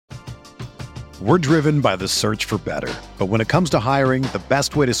We're driven by the search for better. But when it comes to hiring, the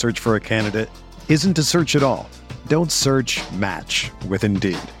best way to search for a candidate isn't to search at all. Don't search, match with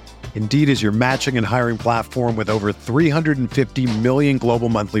Indeed. Indeed is your matching and hiring platform with over 350 million global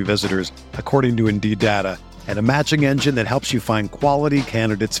monthly visitors, according to Indeed data, and a matching engine that helps you find quality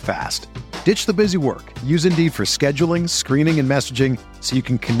candidates fast. Ditch the busy work. Use Indeed for scheduling, screening, and messaging so you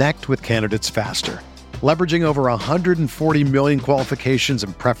can connect with candidates faster. Leveraging over 140 million qualifications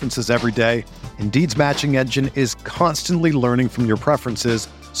and preferences every day, Indeed's matching engine is constantly learning from your preferences,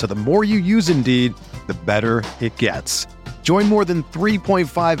 so the more you use Indeed, the better it gets. Join more than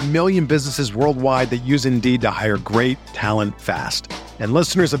 3.5 million businesses worldwide that use Indeed to hire great talent fast. And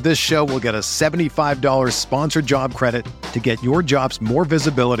listeners of this show will get a $75 sponsored job credit to get your jobs more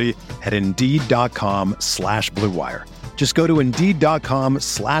visibility at Indeed.com/Blue Wire. Just go to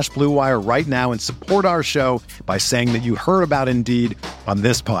Indeed.com/Blue Wire right now and support our show by saying that you heard about Indeed on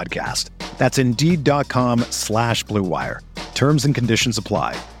this podcast. That's Indeed.com/Blue Wire. Terms and conditions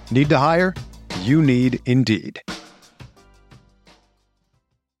apply. Need to hire? You need Indeed.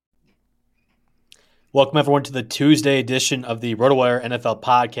 Welcome, everyone, to the Tuesday edition of the RotoWire NFL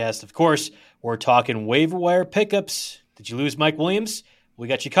podcast. Of course, we're talking waiver wire pickups. Did you lose Mike Williams? We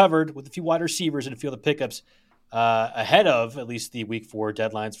got you covered with a few wide receivers and a few other pickups ahead of at least the Week 4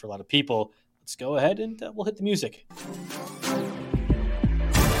 deadlines for a lot of people. Let's go ahead and we'll hit the music.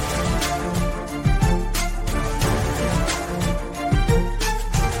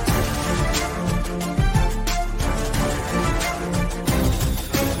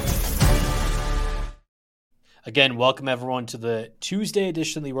 Again, welcome everyone to the Tuesday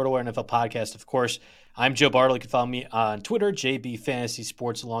edition of the RotoWire NFL podcast. Of course, I'm Joe Bartle. You can follow me on Twitter, JB Fantasy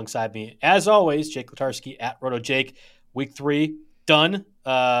Sports, alongside me, as always, Jake Latarski at RotoJake. Week 3 done.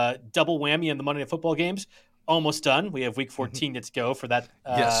 Double whammy in the Monday Night Football games. Almost done. We have Week 14 to go for that.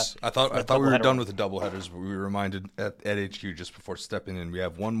 Yes, I thought we were done with the doubleheaders, but we were reminded at HQ just before stepping in. We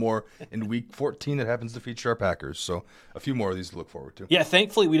have one more in Week 14 that happens to feature our Packers, so a few more of these to look forward to. Yeah,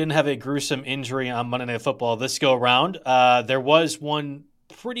 thankfully we didn't have a gruesome injury on Monday Night Football this go around. There was one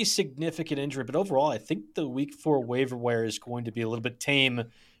pretty significant injury, but overall I think the Week 4 waiver wire is going to be a little bit tame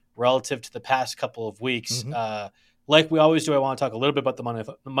relative to the past couple of weeks. Like we always do, I want to talk a little bit about the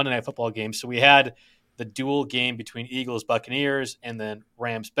Monday Night Football game. So we had the dual game between Eagles, Buccaneers, and then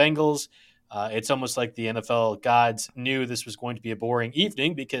Rams, Bengals. It's almost like the NFL gods knew this was going to be a boring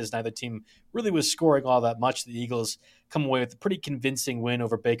evening because neither team really was scoring all that much. The Eagles come away with a pretty convincing win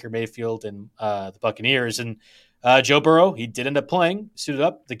over Baker Mayfield and the Buccaneers. And Joe Burrow, he did end up playing, suited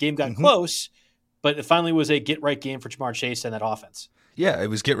up. The game got close, but it finally was a get-right game for Jamar Chase and that offense. Yeah, it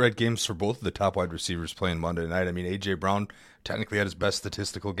was get-right games for both of the top wide receivers playing Monday night. I mean, A.J. Brown technically had his best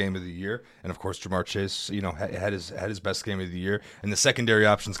statistical game of the year, and of course Jamar Chase, had his best game of the year. And the secondary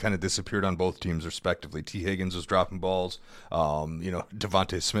options kind of disappeared on both teams respectively. T. Higgins was dropping balls.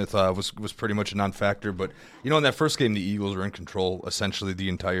 Devontae Smith was pretty much a non-factor. But in that first game, the Eagles were in control essentially the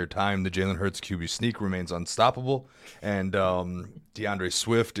entire time. The Jalen Hurts QB sneak remains unstoppable, and DeAndre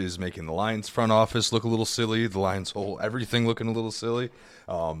Swift is making the Lions front office look a little silly. The Lions whole everything looking a little silly.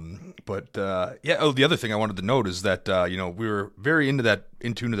 The other thing I wanted to note is that we were very in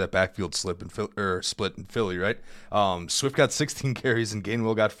tune to that backfield split in Philly, right? Swift got 16 carries and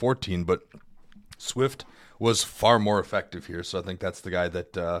Gainwell got 14, but Swift was far more effective here. So I think that's the guy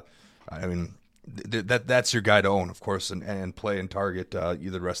that that's your guy to own, of course, and play and target either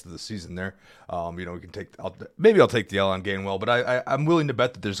the rest of the season there. We can I'll take the L on Gainwell, but I'm willing to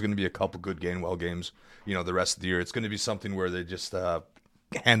bet that there's going to be a couple good Gainwell games, the rest of the year. It's going to be something where they just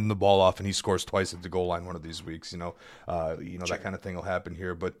hand him the ball off and he scores twice at the goal line one of these weeks. Sure. That kind of thing will happen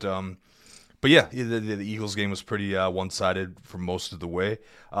here. But yeah, the Eagles game was pretty one-sided for most of the way.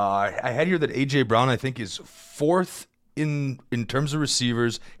 I had here that A.J. Brown, I think, is fourth in terms of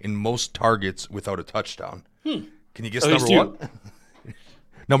receivers in most targets without a touchdown. Can you guess number one?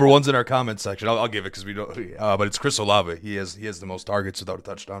 Number one's in our comments section. I'll give it because we don't. But it's Chris Olave. He has the most targets without a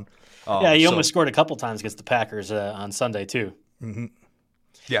touchdown. He almost scored a couple times against the Packers on Sunday too. Mm-hmm.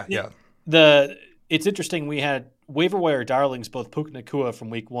 Yeah. It's interesting. We had waiver wire darlings, both Puka Nacua from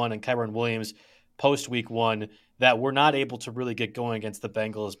Week 1 and Kyron Williams post Week 1, that were not able to really get going against the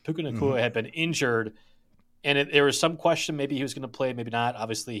Bengals. Puka Nacua had been injured, and there was some question maybe he was going to play, maybe not.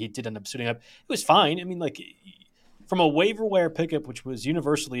 Obviously, he did end up suiting up. It was fine. I mean, from a waiver wire pickup, which was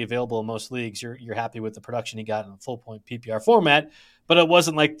universally available in most leagues, you're happy with the production he got in a full point PPR format, but it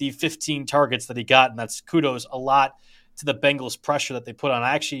wasn't like the 15 targets that he got, and that's kudos a lot to the Bengals pressure that they put on.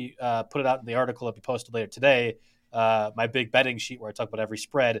 I actually put it out in the article that we posted later today, my big betting sheet where I talk about every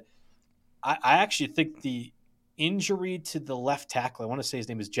spread. I actually think the injury to the left tackle, I want to say his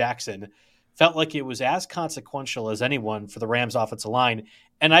name is Jackson, felt like it was as consequential as anyone for the Rams offensive line.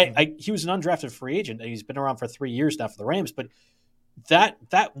 And he was an undrafted free agent. He's been around for 3 years now for the Rams, but that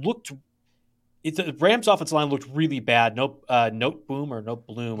looked the Rams offensive line looked really bad. Note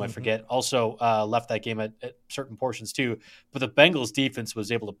Bloom, I forget, also left that game at certain portions too. But the Bengals defense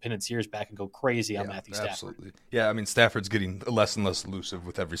was able to pin its ears back and go crazy on Matthew Stafford. Absolutely. Yeah, I mean, Stafford's getting less and less elusive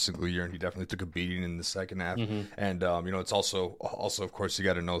with every single year, and he definitely took a beating in the second half. And, it's also, of course, you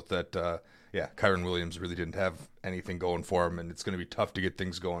got to note that, Kyren Williams really didn't have anything going for him, and it's going to be tough to get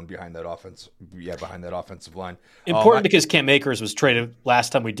things going behind that offense. Yeah, behind that offensive line. Important because Cam Akers was traded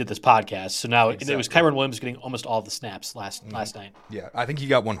last time we did this podcast, so now it was Kyren Williams getting almost all the snaps last night. Yeah, I think he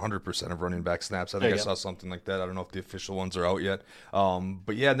got 100% of running back snaps. I think I saw something like that. I don't know if the official ones are out yet.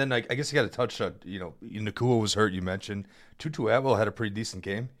 But yeah, and then I guess you got to touch on, Nakua was hurt. You mentioned Tutu Atwell had a pretty decent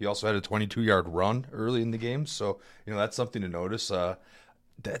game. He also had a 22-yard run early in the game, so that's something to notice.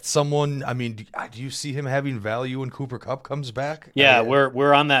 That's someone. I mean, do you see him having value when Cooper Kupp comes back? Yeah,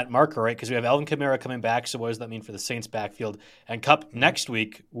 we're on that marker, right? Because we have Alvin Kamara coming back. So what does that mean for the Saints' backfield? And Kupp next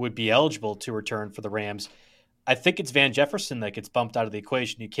week would be eligible to return for the Rams. I think it's Van Jefferson that gets bumped out of the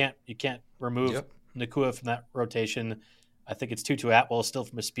equation. You can't remove Nakua from that rotation. I think it's Tutu Atwell still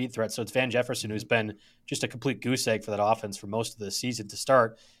from a speed threat. So it's Van Jefferson who's been just a complete goose egg for that offense for most of the season to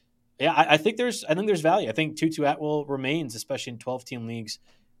start. Yeah, I think there's value. I think Tutu Atwell remains, especially in 12-team leagues,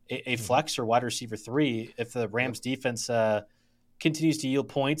 a flex or wide receiver 3 if the Rams defense continues to yield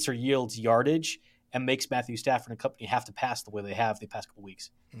points or yields yardage and makes Matthew Stafford and company have to pass the way they have the past couple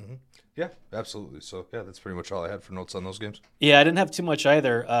weeks. Yeah, absolutely. So, that's pretty much all I had for notes on those games. Yeah, I didn't have too much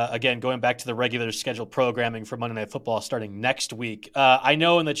either. Again, going back to the regular scheduled programming for Monday Night Football starting next week. I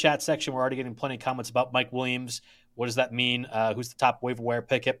know in the chat section we're already getting plenty of comments about Mike Williams. What does that mean? Who's the top waiver wire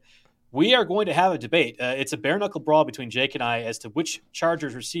pickup? We are going to have a debate. It's a bare-knuckle brawl between Jake and I as to which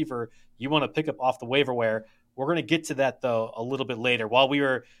Chargers receiver you want to pick up off the waiver wire. We're going to get to that, though, a little bit later. While we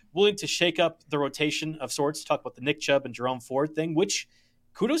were willing to shake up the rotation of sorts, talk about the Nick Chubb and Jerome Ford thing, which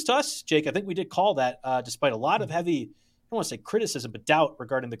kudos to us, Jake. I think we did call that despite a lot of heavy, I don't want to say criticism, but doubt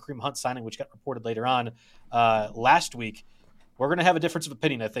regarding the Kareem Hunt signing, which got reported later on last week. We're going to have a difference of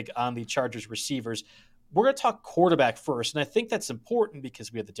opinion, I think, on the Chargers receivers. We're going to talk quarterback first, and I think that's important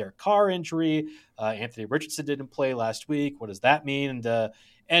because we had the Derek Carr injury. Anthony Richardson didn't play last week. What does that mean?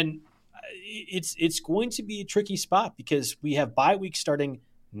 And it's going to be a tricky spot because we have bye week starting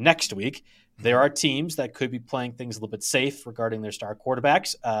next week. There are teams that could be playing things a little bit safe regarding their star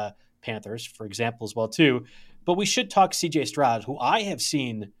quarterbacks, Panthers, for example, as well too. But we should talk C.J. Stroud, who I have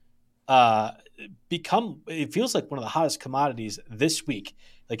seen become, it feels like one of the hottest commodities this week.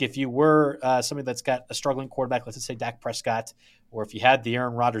 Like if you were somebody that's got a struggling quarterback, let's say Dak Prescott, or if you had the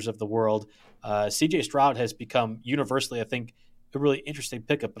Aaron Rodgers of the world, C.J. Stroud has become universally, I think, a really interesting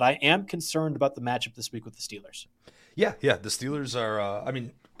pickup. But I am concerned about the matchup this week with the Steelers. Yeah. The Steelers are,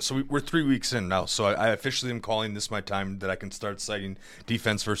 so we're 3 weeks in now, so I officially am calling this my time that I can start citing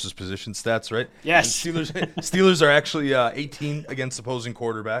defense versus position stats, right? Yes. And Steelers are actually 18 against opposing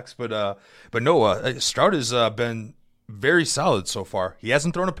quarterbacks, but no, Stroud has been very solid so far. He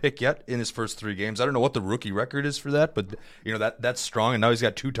hasn't thrown a pick yet in his first 3 games. I don't know what the rookie record is for that, but that's strong. And now he's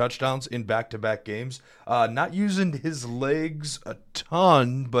got 2 touchdowns in back-to-back games. Not using his legs a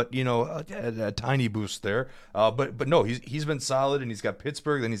ton, but a tiny boost there. But no, he's been solid, and he's got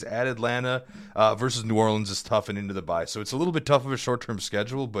Pittsburgh. Then he's at Atlanta versus New Orleans is tough and into the bye. So it's a little bit tough of a short-term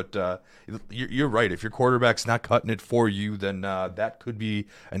schedule. But you're right. If your quarterback's not cutting it for you, then that could be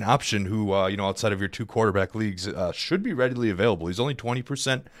an option. Who outside of your 2 quarterback leagues should be readily available. He's only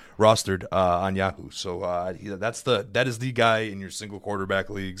 20% rostered on Yahoo, so that is the guy in your single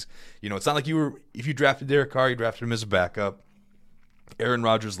quarterback leagues. It's not like if you drafted Derek Carr, you drafted him as a backup. Aaron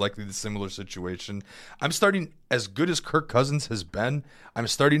Rodgers likely the similar situation. I'm starting, as good as Kirk Cousins has been, I'm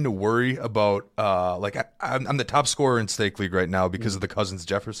starting to worry about I'm the top scorer in Stake League right now because of the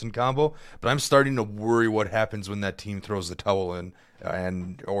Cousins-Jefferson combo, but I'm starting to worry what happens when that team throws the towel in,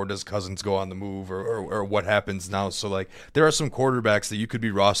 or does Cousins go on the move, or what happens now. So there are some quarterbacks that you could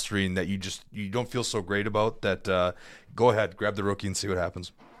be rostering that you don't feel so great about, that go ahead, grab the rookie and see what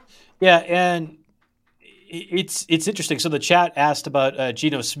happens. Yeah, and it's interesting. So the chat asked about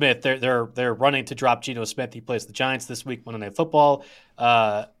Geno Smith. They're running to drop Geno Smith. He plays the Giants this week, Monday Night Football.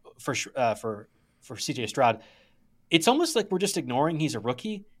 For C.J. Stroud, it's almost like we're just ignoring he's a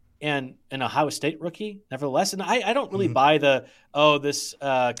rookie and an Ohio State rookie, nevertheless. And I don't really buy this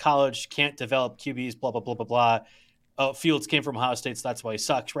college can't develop QBs, blah blah blah blah blah. Fields came from Ohio State, so that's why he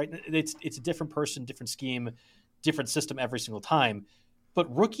sucks, right? It's a different person, different scheme, different system every single time.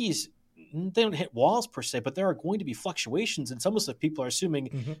 But rookies they don't hit walls per se, but there are going to be fluctuations. And it's almost like people are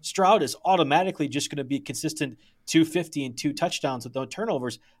assuming Stroud is automatically just going to be consistent 250 and 2 touchdowns with no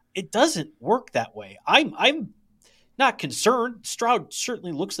turnovers. It doesn't work that way. I'm not concerned. Stroud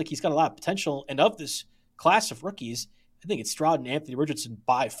certainly looks like he's got a lot of potential. And of this class of rookies, I think it's Stroud and Anthony Richardson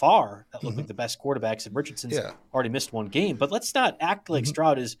by far that look like the best quarterbacks, and Richardson's already missed one game. But let's not act like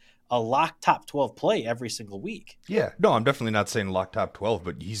Stroud is a lock top 12 play every single week. Yeah, no, I'm definitely not saying lock top 12,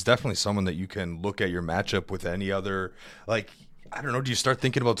 but he's definitely someone that you can look at your matchup with any other, like, I don't know, do you start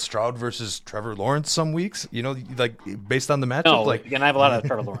thinking about Stroud versus Trevor Lawrence some weeks? You know, like based on the matchup? No, like, again, I have a lot of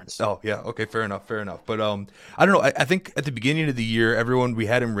Trevor Lawrence. Oh, yeah, okay, fair enough. But I don't know, I think at the beginning of the year, we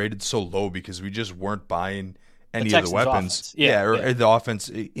had him rated so low because we just weren't buying any of the weapons. Or the offense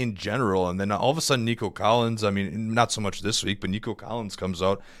in general. And then all of a sudden, Nico Collins, I mean, not so much this week, but Nico Collins comes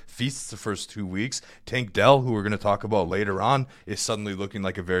out, feasts the first 2 weeks. Tank Dell, who we're going to talk about later on, is suddenly looking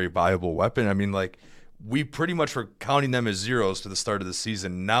like a very viable weapon. I mean, like, we pretty much were counting them as zeros to the start of the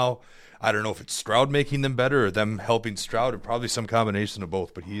season. Now, I don't know if it's Stroud making them better or them helping Stroud, or probably some combination of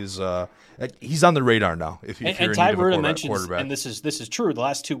both. But he's on the radar now. If you're in need of a quarterback. And this is true. The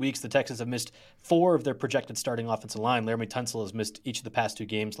last 2 weeks, the Texans have missed 4 of their projected starting offensive line. Laramie Tunsil has missed each of the past 2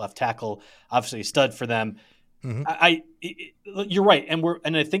 games. Left tackle, obviously a stud for them. You're right,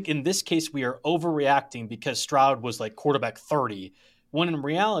 and I think in this case we are overreacting because Stroud was like quarterback 30. When in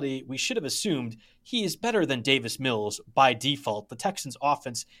reality, we should have assumed he is better than Davis Mills by default. The Texans'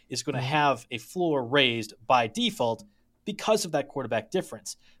 offense is going to have a floor raised by default because of that quarterback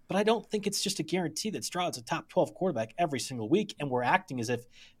difference. But I don't think it's just a guarantee that Stroud's a top 12 quarterback every single week, and we're acting as if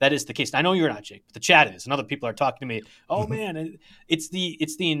that is the case. And I know you're not, Jake, but the chat is, and other people are talking to me, oh, man, it's the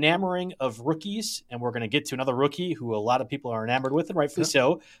enamoring of rookies, and we're going to get to another rookie who a lot of people are enamored with, and rightfully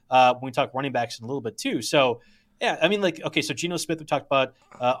so, when we talk running backs in a little bit too. So, yeah, I mean, like, okay, so Geno Smith we talked about.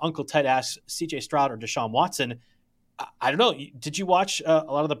 Uncle Ted asks C.J. Stroud or Deshaun Watson. I don't know. Did you watch a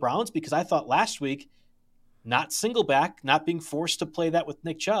lot of the Browns? Because I thought last week, not single back, not being forced to play that with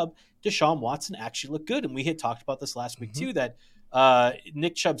Nick Chubb, Deshaun Watson actually looked good. And we had talked about this last week too, that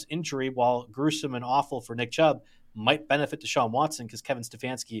Nick Chubb's injury, while gruesome and awful for Nick Chubb, might benefit Deshaun Watson because Kevin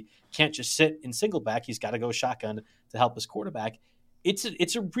Stefanski can't just sit in single back. He's got to go shotgun to help his quarterback. It's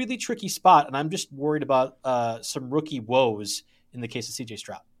a really tricky spot, and I'm just worried about some rookie woes in the case of C.J.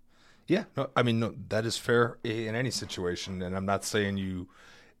 Stroud. Yeah, no, that is fair in any situation, and I'm not saying you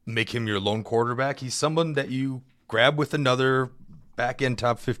make him your lone quarterback. He's someone that you grab with another back-end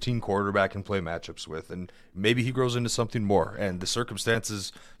top 15 quarterback and play matchups with, and maybe he grows into something more. And the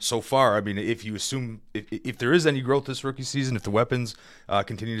circumstances so far, I mean, if you assume if there is any growth this rookie season, if the weapons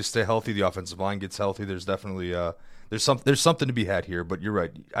continue to stay healthy, the offensive line gets healthy, there's definitely there's something to be had here. But you're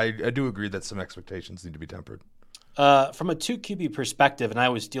right. I do agree that some expectations need to be tempered. From a 2 QB perspective, and I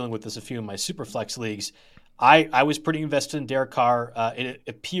was dealing with this a few in my Superflex leagues, I was pretty invested in Derek Carr. It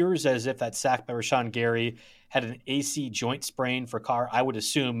appears as if that sack by Rashawn Gary had an AC joint sprain for Carr. I would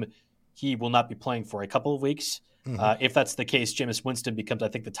assume he will not be playing for a couple of weeks. If that's the case, Jameis Winston becomes, I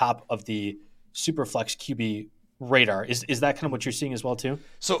think, the top of the Superflex QB radar. Is that kind of what you're seeing as well too?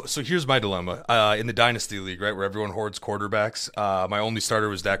 So here's my dilemma. In the Dynasty League, right, where everyone hoards quarterbacks, my only starter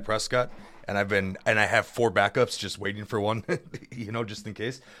was Dak Prescott. And I have 4 backups just waiting for one, just in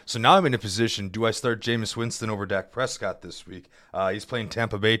case. So now I'm in a position, do I start Jameis Winston over Dak Prescott this week? He's playing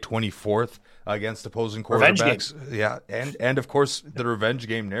Tampa Bay 24th against opposing quarterbacks. Yeah, and of course, the revenge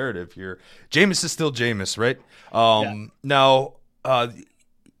game narrative here. Jameis is still Jameis, right? Now,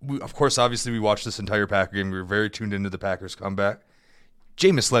 of course, obviously, we watched this entire Packer game. We were very tuned into the Packers' comeback.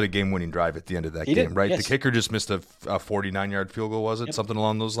 Jameis led a game-winning drive at the end of that game, right? Yes. The kicker just missed a 49-yard field goal, was it? Yep. Something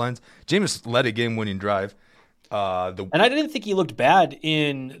along those lines. Jameis led a game-winning drive. And I didn't think he looked bad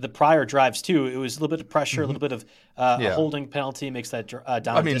in the prior drives, too. It was a little bit of pressure, a little bit of a holding penalty, makes that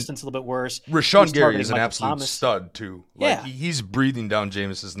down distance a little bit worse. Rashawn Gary is an absolute stud, too. He's breathing down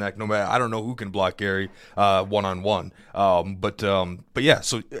Jameis's neck. No matter, I don't know who can block Gary one-on-one. But yeah,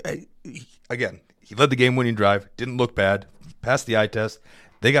 so again, he led the game-winning drive, didn't look bad. Passed the eye test.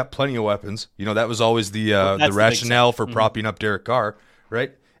 They got plenty of weapons. That was always the rationale for propping up Derek Carr,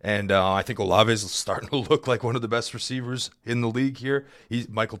 right? And I think Olave is starting to look like one of the best receivers in the league here.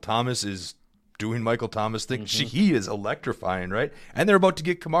 Michael Thomas is doing Michael Thomas things. He is electrifying, right? And they're about to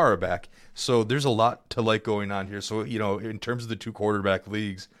get Kamara back. So there's a lot to like going on here. So, in terms of the 2 quarterback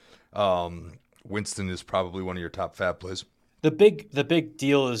leagues, Winston is probably one of your top fab plays. The big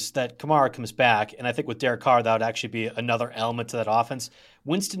deal is that Kamara comes back, and I think with Derek Carr, that would actually be another element to that offense.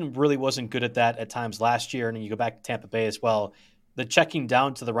 Winston really wasn't good at that at times last year, and you go back to Tampa Bay as well. the checking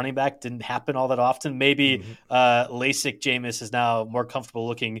down to the running back didn't happen all that often. Maybe LASIK Jameis is now more comfortable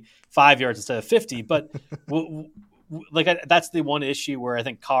looking 5 yards instead of 50. But that's the one issue where I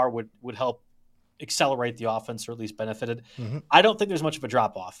think Carr would help accelerate the offense, or at least benefited. I don't think there's much of a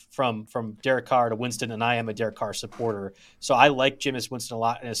drop off from Derek Carr to Winston, and I am a Derek Carr supporter. So I like Jameis Winston a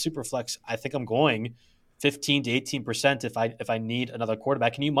lot. In a super flex, I think I'm going 15 to 18% if I need another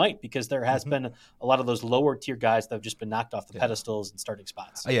quarterback, and you might, because there has been a lot of those lower tier guys that have just been knocked off the pedestals and starting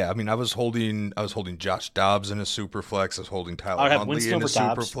spots. Yeah, I mean, I was holding Josh Dobbs in a super flex. I was holding Tyler Huntley in a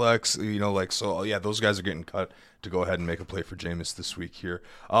super flex. Those guys are getting cut to go ahead and make a play for Jameis this week here.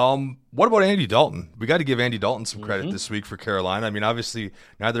 What about Andy Dalton? We got to give Andy Dalton some credit this week for Carolina. I mean, obviously,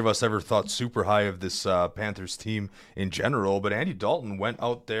 neither of us ever thought super high of this Panthers team in general, but Andy Dalton went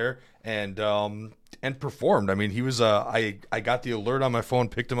out there and performed. I mean, he was I got the alert on my phone,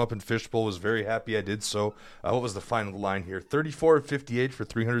 picked him up in Fishbowl, was very happy I did so. What was the final line here? 34 of 58 for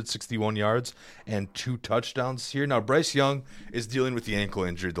 361 yards and 2 touchdowns here. Now, Bryce Young is dealing with the ankle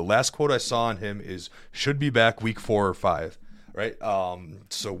injury. The last quote I saw on him is, should be back week 4 or 5. Right?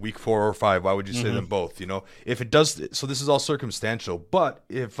 So week 4 or 5, why would you say them both? You know, if it does, so this is all circumstantial, but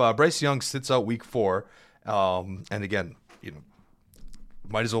if Bryce Young sits out week 4, and again, you know,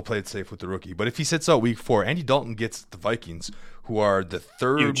 might as well play it safe with the rookie. But if he sits out week 4, Andy Dalton gets the Vikings, who are the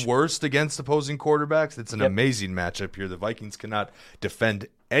third worst against opposing quarterbacks. It's an amazing matchup here. The Vikings cannot defend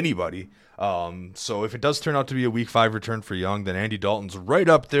anybody. So if it does turn out to be a week 5 return for Young, then Andy Dalton's right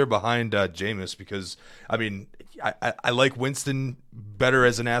up there behind Jameis, because, I mean, I like Winston better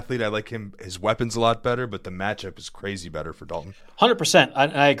as an athlete. I like his weapons a lot better, but the matchup is crazy better for Dalton. 100%.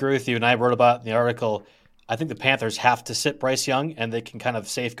 I agree with you, and I wrote about in the article, I think the Panthers have to sit Bryce Young, and they can kind of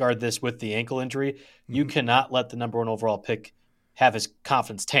safeguard this with the ankle injury. You cannot let the number 1 overall pick have his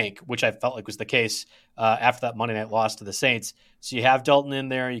confidence tank, which I felt like was the case after that Monday night loss to the Saints. So you have Dalton in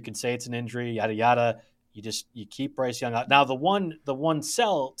there. You can say it's an injury, yada, yada. You keep Bryce Young out. Now, the one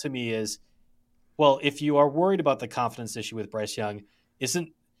sell to me is, well, if you are worried about the confidence issue with Bryce Young, it's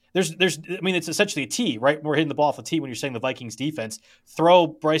essentially a T, right? We're hitting the ball off a T when you're saying the Vikings defense. Throw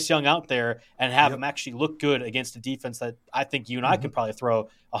Bryce Young out there and have him actually look good against a defense that I think you and I could probably throw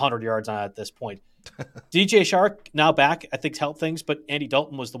 100 yards on at this point. DJ Shark now back, I think, helped things, but Andy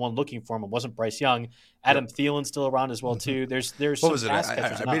Dalton was the one looking for him. It wasn't Bryce Young. Adam Thielen's still around as well too. There's some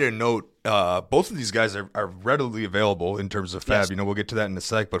aspects. I made a note. Both of these guys are readily available in terms of fab. Yes. You know, we'll get to that in a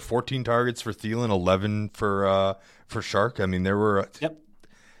sec. But 14 targets for Thielen, 11 for Shark. I mean, there were.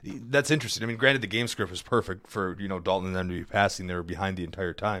 That's interesting. I mean, granted, the game script was perfect for, you know, Dalton and them to be passing. They were behind the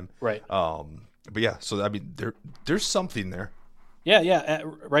entire time. Right. But yeah, so I mean, there's something there. Yeah,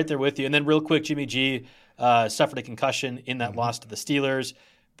 right there with you. And then real quick, Jimmy G suffered a concussion in that loss to the Steelers.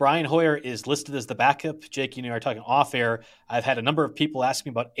 Brian Hoyer is listed as the backup. Jake, you and I are talking off air. I've had a number of people ask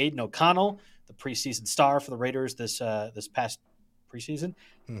me about Aiden O'Connell, the preseason star for the Raiders this past preseason.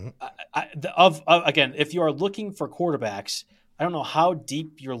 Again, if you are looking for quarterbacks, I don't know how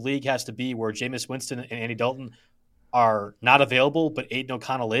deep your league has to be where Jameis Winston and Andy Dalton are not available, but Aiden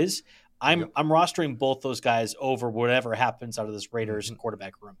O'Connell is. I'm rostering both those guys over whatever happens out of this Raiders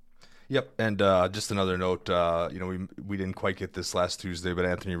quarterback room. Yep, and just another note, we didn't quite get this last Tuesday, but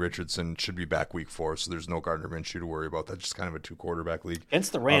Anthony Richardson should be back week 4, so there's no Gardner Minshew to worry about. That's just kind of a 2-quarterback league.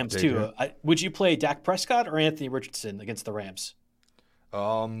 Against the Rams, too. Would you play Dak Prescott or Anthony Richardson against the Rams?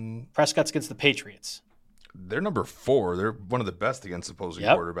 Prescott's against the Patriots. They're number 4. They're one of the best against opposing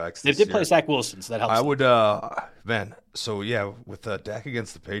quarterbacks. They did play Zach Wilson, so that helps. I would, So yeah, with Dak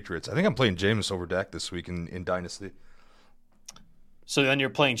against the Patriots, I think I'm playing Jameis over Dak this week in Dynasty. So then you're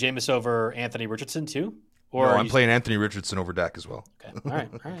playing Jameis over Anthony Richardson too? Or no, I'm playing Anthony Richardson over Dak as well. Okay, all right.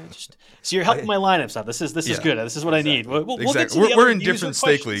 So you're helping my lineups out. This is good. This is what I need. We'll exactly. We're in different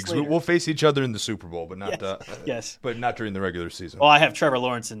stake leagues. Later. We'll face each other in the Super Bowl, but not but not during the regular season. Well, I have Trevor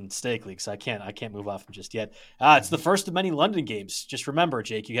Lawrence in stake leagues, so I can't move off him just yet. It's the first of many London games. Just remember,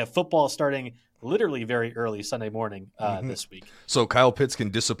 Jake, you have football starting literally very early Sunday morning this week. So Kyle Pitts can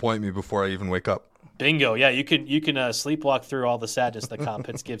disappoint me before I even wake up. Bingo. Yeah, you can sleepwalk through all the sadness that Kyle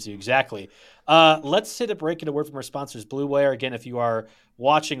Pitts gives you. Exactly. Let's hit a break and a word from our sponsors, Blue Wire. Again, if you are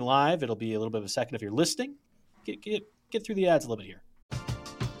watching live, it'll be a little bit of a second. If you're listening, get through the ads a little bit here.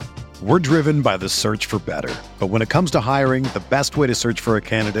 We're driven by the search for better. But when it comes to hiring, the best way to search for a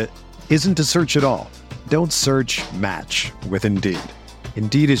candidate isn't to search at all. Don't search, match with Indeed.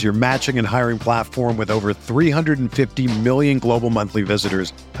 Indeed is your matching and hiring platform with over 350 million global monthly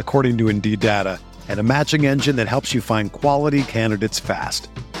visitors, according to Indeed data, and a matching engine that helps you find quality candidates fast.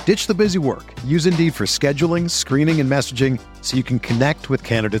 Ditch the busy work. Use Indeed for scheduling, screening, and messaging so you can connect with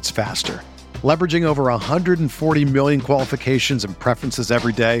candidates faster. Leveraging over 140 million qualifications and preferences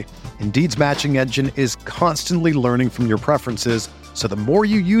every day, Indeed's matching engine is constantly learning from your preferences, so the more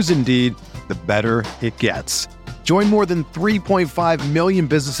you use Indeed, the better it gets. Join more than 3.5 million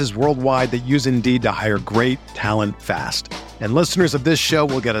businesses worldwide that use Indeed to hire great talent fast. And listeners of this show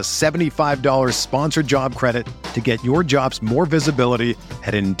will get a $75 sponsored job credit to get your jobs more visibility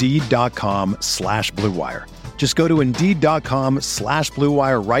at Indeed.com/Blue Wire. Just go to Indeed.com/Blue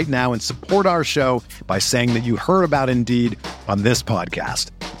Wire right now and support our show by saying that you heard about Indeed on this podcast.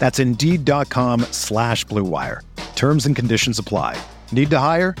 That's Indeed.com/Blue Wire. Terms and conditions apply. Need to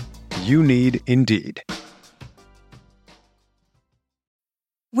hire? You need Indeed.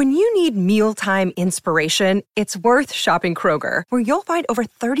 When you need mealtime inspiration, it's worth shopping Kroger, where you'll find over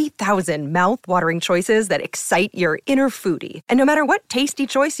 30,000 mouth-watering choices that excite your inner foodie. And no matter what tasty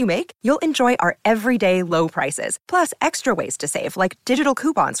choice you make, you'll enjoy our everyday low prices, plus extra ways to save, like digital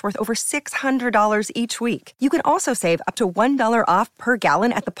coupons worth over $600 each week. You can also save up to $1 off per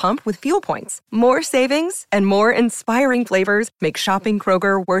gallon at the pump with fuel points. More savings and more inspiring flavors make shopping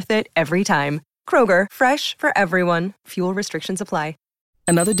Kroger worth it every time. Kroger, fresh for everyone. Fuel restrictions apply.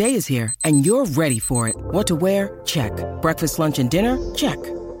 Another day is here, and you're ready for it. What to wear? Check. Breakfast, lunch, and dinner? Check.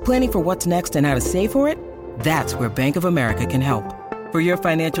 Planning for what's next and how to save for it? That's where Bank of America can help. For your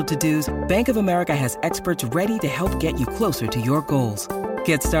financial to-dos, Bank of America has experts ready to help get you closer to your goals.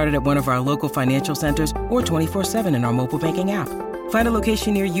 Get started at one of our local financial centers or 24/7 in our mobile banking app. Find a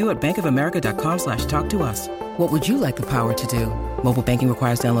location near you at bankofamerica.com/talktous. What would you like the power to do? Mobile banking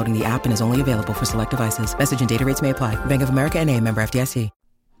requires downloading the app and is only available for select devices. Message and data rates may apply. Bank of America NA, member FDIC.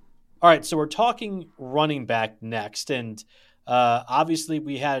 All right, so we're talking running back next. And obviously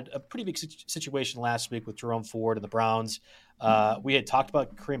we had a pretty big situation last week with Jerome Ford and the Browns. We had talked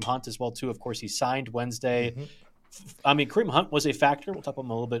about Kareem Hunt as well, too. Of course, he signed Wednesday. Mm-hmm. I mean, Kareem Hunt was a factor. We'll talk about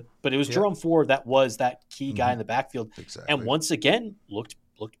him a little bit. But it was Jerome Ford that was that key guy in the backfield. Exactly. And once again, looked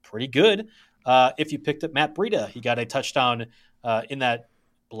pretty good. If you picked up Matt Breida, he got a touchdown in that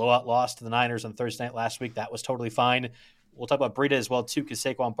blowout loss to the Niners on Thursday night last week. That was totally fine. We'll talk about Breida as well, too, because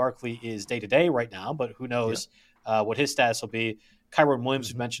Saquon Barkley is day-to-day right now, but who knows what his status will be. Kyron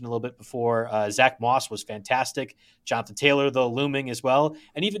Williams, we mentioned a little bit before. Zach Moss was fantastic. Jonathan Taylor, though, looming as well.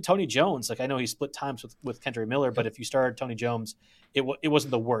 And even Tony Jones. Like, I know he split times with Kendra Miller, but if you started Tony Jones, it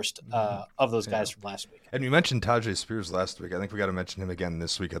wasn't the worst of those guys from last week. And you mentioned Tajay Spears last week. I think we got to mention him again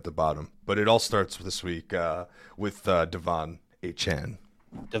this week at the bottom. But it all starts this week with Devon Achane.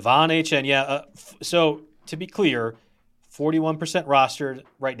 Devon Achane, yeah. So to be clear, 41% rostered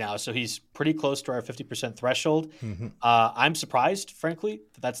right now, so he's pretty close to our 50% threshold. Mm-hmm. I'm surprised, frankly,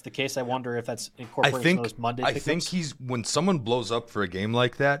 that that's the case. I wonder if that's incorporated in those Monday pickups. I think when someone blows up for a game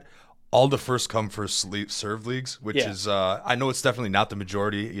like that, all the first come first serve leagues, which is I know it's definitely not the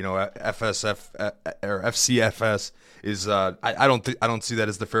majority. You know, FSF or FCFS is I don't see that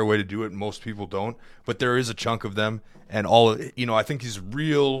as the fair way to do it. Most people don't, but there is a chunk of them. And I think his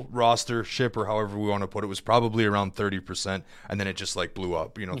real roster ship, or however we want to put it, was probably around 30%, and then it just like blew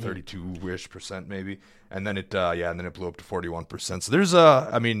up, 32-ish% maybe, and then it blew up to 41%. So there's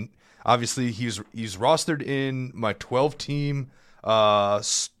obviously he's rostered in my 12-team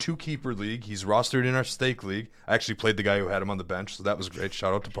 2-keeper league. He's rostered in our stake league. I actually played the guy who had him on the bench, so that was great.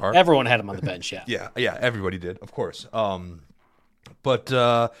 Shout out to Park. Everyone had him on the bench, yeah. yeah, everybody did, of course.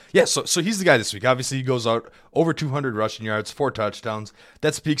 So he's the guy this week. Obviously, he goes out over 200 rushing yards, 4 touchdowns.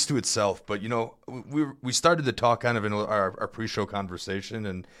 That speaks to itself. But, we started to talk kind of in our pre-show conversation.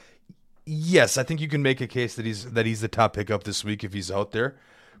 And, yes, I think you can make a case that he's the top pickup this week if he's out there.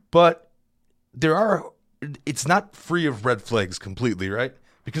 But it's not free of red flags completely, right?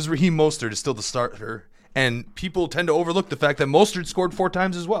 Because Raheem Mostert is still the starter. And people tend to overlook the fact that Mostert scored 4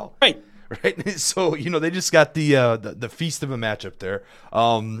 times as well. Right. Right, so they just got the feast of a matchup there,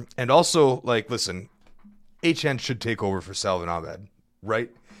 and also listen, Achane should take over for Salvon Ahmed, right?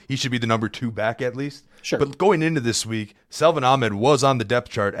 He should be the number 2 back at least. Sure. But going into this week, Salvon Ahmed was on the depth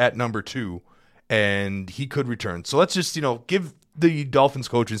chart at number 2, and he could return. So let's just give the Dolphins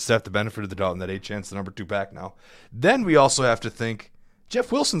coaching staff the benefit of the doubt, and that Achane's the number 2 back now. Then we also have to think Jeff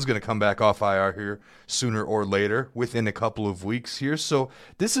Wilson's going to come back off IR here sooner or later, within a couple of weeks here. So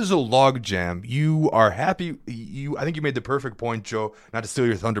this is a log jam. You are happy. I think you made the perfect point, Joe, not to steal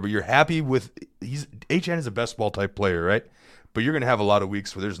your thunder, but you're happy with Achane is a best ball type player, right? But you're going to have a lot of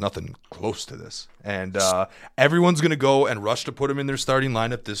weeks where there's nothing close to this. And everyone's going to go and rush to put him in their starting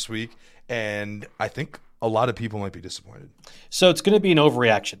lineup this week. And I think a lot of people might be disappointed. So it's going to be an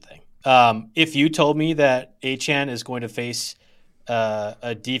overreaction thing. If you told me that Achane is going to face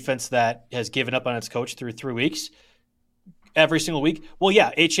a defense that has given up on its coach through 3 weeks, every single week. Well,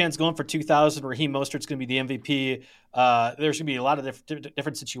 yeah, Achan's going for 2,000. Raheem Mostert's going to be the MVP. There's going to be a lot of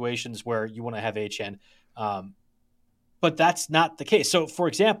different situations where you want to have Achan. But that's not the case. So, for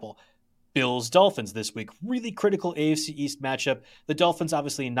example, Bills-Dolphins this week, really critical AFC East matchup. The Dolphins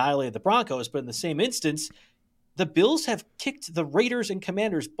obviously annihilated the Broncos, but in the same instance, the Bills have kicked the Raiders and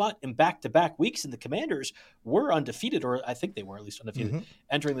Commanders' butt in back-to-back weeks, and the Commanders were undefeated, or I think they were at least undefeated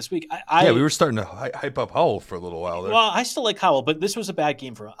entering this week. We were starting to hype up Howell for a little while there. Well, I still like Howell, but this was a bad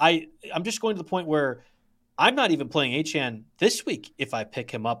game for him. I'm just going to the point where I'm not even playing Achan this week if I pick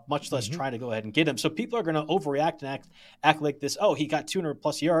him up, much less trying to go ahead and get him. So people are going to overreact and act like this. Oh, he got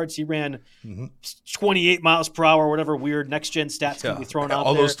 200-plus yards. He ran 28 miles per hour, whatever weird next-gen stats can be thrown out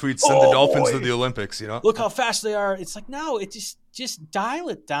all there. those tweets send the Dolphins to the Olympics, Look how fast they are. It's like, no, it just dial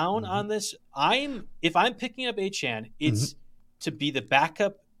it down on this. If I'm picking up Achan, it's to be the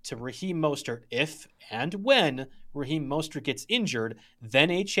backup to Raheem Mostert if and when Raheem Mostert gets injured,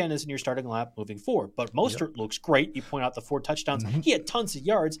 then Achan is in your starting lineup moving forward. But Mostert looks great. You point out the 4 touchdowns. He had tons of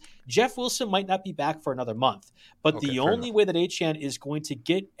yards. Jeff Wilson might not be back for another month. But the only way that Achan is going to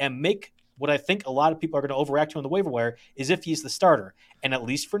get and make what I think a lot of people are going to overreact to on the waiver wire is if he's the starter. And at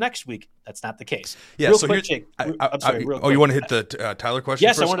least for next week, that's not the case. Yeah, real so quick, Jake. I'm sorry. Real quick. You want to hit the Tyler question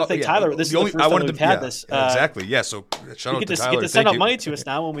Yes, first? I want to thank Tyler. This is the first time we've had this. Exactly. Yeah, so shout out to Tyler. You get to send out money to us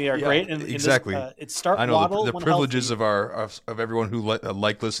now when we are great. And exactly. It's Start I know Waddle the privileges of everyone who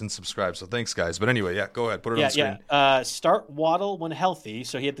like, listen, subscribe. So thanks, guys. But anyway, go ahead. Put it on the screen. Start Waddle when healthy.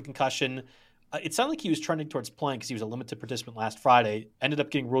 So he had the concussion. It sounded like he was trending towards playing because he was a limited participant last Friday. Ended up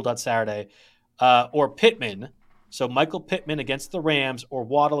getting ruled out Saturday. Or Pittman. So Michael Pittman against the Rams or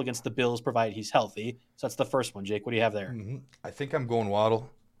Waddle against the Bills, provided he's healthy. So that's the first one. Jake, what do you have there? I think I'm going Waddle.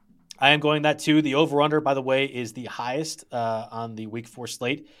 I am going that too. The over-under, by the way, is the highest on the Week 4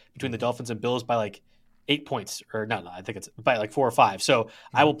 slate between the Dolphins and Bills by like 8 points. Or no, I think it's by like 4 or 5. So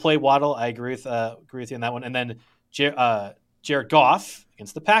I will play Waddle. I agree with you on that one. And then Jared Goff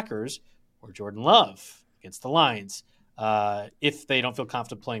against the Packers or Jordan Love against the Lions. If they don't feel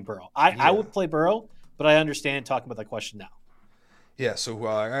confident playing Burrow. I would play Burrow, but I understand talking about that question now. Yeah, so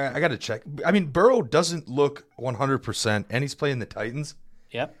I got to check. I mean, Burrow doesn't look 100%, and he's playing the Titans.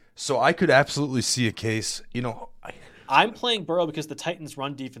 Yep. So I could absolutely see a case, I'm playing Burrow because the Titans'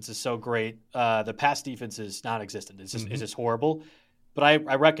 run defense is so great. The pass defense is non-existent. It's just horrible. But I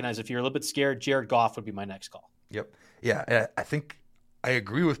recognize if you're a little bit scared, Jared Goff would be my next call. Yep. Yeah, I think I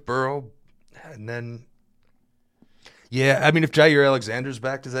agree with Burrow. And then... Yeah, I mean, if Jair Alexander's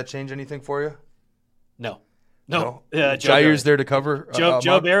back, does that change anything for you? No. Jair's there to cover.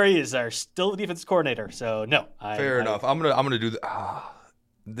 Joe Barry is still the defense coordinator, so no. Fair enough. I'm gonna do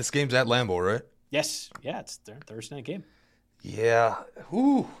this game's at Lambeau, right? Yes. Yeah, it's their Thursday night game. Yeah.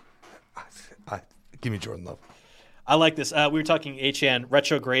 Ooh. Give me Jordan Love. I like this. We were talking Achan.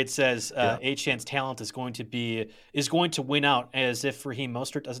 Retrograde says Achan's talent is going to win out as if Raheem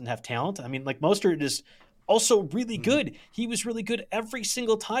Mostert doesn't have talent. I mean, like Mostert is also really good. He was really good every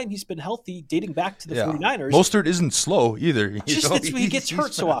single time he's been healthy, dating back to the 49ers. Mostert isn't slow either. He gets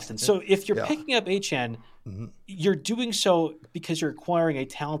hurt so often. So if you're picking up Achan, you're doing so because you're acquiring a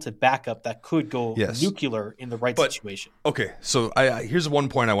talented backup that could go nuclear in the right situation. Okay, so here's one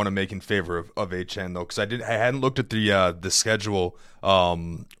point I want to make in favor of Achan though, because I hadn't looked at the schedule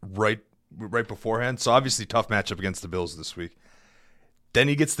right beforehand. So obviously tough matchup against the Bills this week. Then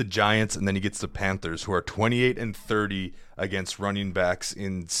he gets the Giants, and then he gets the Panthers, who are 28-30 against running backs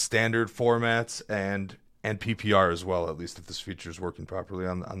in standard formats and PPR as well, at least if this feature is working properly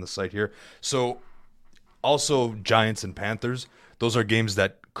on the site here. So also Giants and Panthers, those are games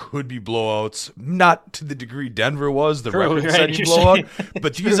that could be blowouts, not to the degree Denver was, the record-setting blowout,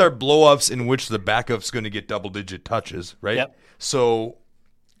 but these are blowups in which the backup's going to get double-digit touches, right? Yep. So...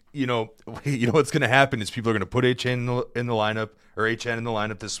 what's going to happen is people are going to put Achan in the lineup or Achan in the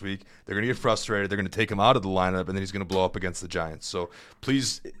lineup this week. They're going to get frustrated. They're going to take him out of the lineup, and then he's going to blow up against the Giants. So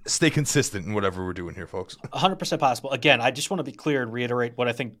please stay consistent in whatever we're doing here, folks. 100% possible. Again, I just want to be clear and reiterate what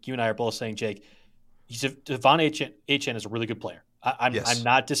I think you and I are both saying, Jake. Devon Achan is a really good player. I'm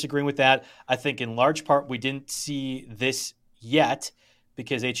not disagreeing with that. I think in large part we didn't see this yet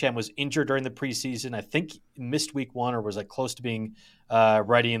because Achan was injured during the preseason. I think missed week 1 or was like close to being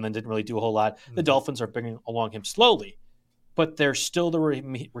ready and then didn't really do a whole lot. The Dolphins are bringing along him slowly, but there's still the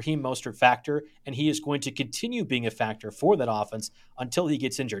Raheem Mostert factor, and he is going to continue being a factor for that offense until he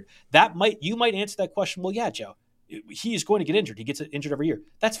gets injured. You might answer that question, well, yeah, Joe, he is going to get injured. He gets injured every year.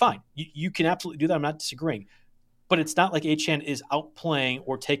 That's fine. You can absolutely do that. I'm not disagreeing. but it's not like Achane is outplaying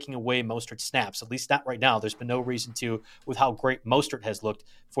or taking away Mostert's snaps, at least not right now. There's been no reason to, with how great Mostert has looked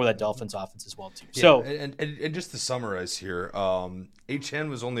for that Dolphins offense as well, too. Yeah, so, and just to summarize here, Achane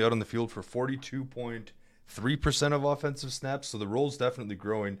was only out on the field for 42.3% of offensive snaps, so the role's definitely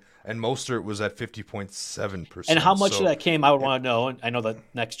growing, and Mostert was at 50.7%. And how much of that came, I would want to know, and I know that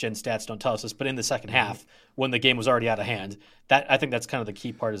next-gen stats don't tell us this, but in the second half, when the game was already out of hand, that I think that's kind of the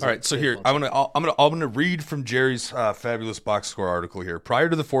key part. All right, so here, I'm gonna read from Jerry's fabulous box score article here. Prior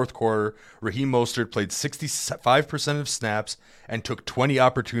to the fourth quarter, Raheem Mostert played 65% of snaps and took 20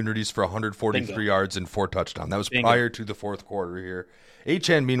 opportunities for 143 yards and 4 touchdowns. That was prior to the fourth quarter here.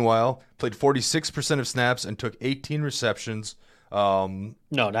 Achane, meanwhile, played 46% of snaps and took 18 receptions. No,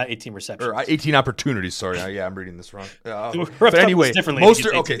 not 18 receptions. Or 18 opportunities, sorry. Yeah, I'm reading this wrong. But anyway,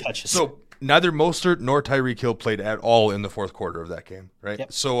 Mostert, okay, so neither Mostert nor Tyreek Hill played at all in the fourth quarter of that game, right?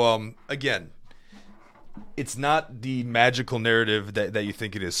 Yep. So, again, it's not the magical narrative that you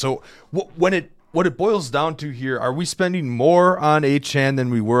think it is. So what it boils down to here, are we spending more on Achane than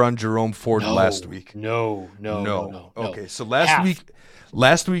we were on Jerome Ford last week? No. Okay, so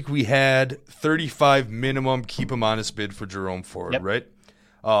last week we had 35 minimum keep him honest bid for Jerome Ford, right?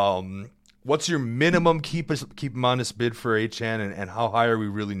 What's your minimum keep him honest bid for Achane, and how high are we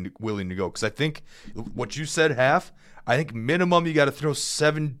really willing to go? Because I think what you said, half. I think minimum you got to throw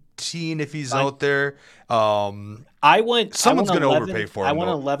 17 if he's out there. Someone's going to overpay for him. I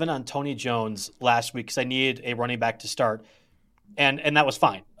went 11 on Tony Jones last week because I needed a running back to start, and that was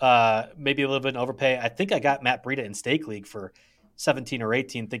fine. Maybe a little bit in overpay. I think I got Matt Breida in Stake League for 17 or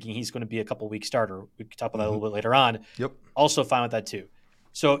 18, thinking he's going to be a couple week starter. We could talk about that a little bit later on. Yep. Also fine with that too.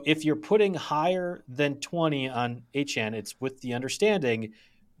 So if you're putting higher than 20 on Achane, it's with the understanding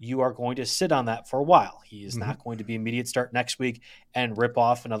you are going to sit on that for a while. He is not going to be immediate start next week and rip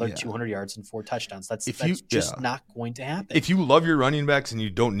off another 200 yards and 4 touchdowns. That's just not going to happen. If you love your running backs and you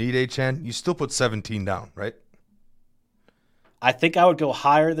don't need Achane, you still put 17 down, right? I think I would go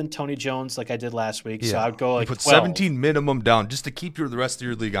higher than Tony Jones like I did last week. So I would go like you put 12. 17 minimum down just to keep the rest of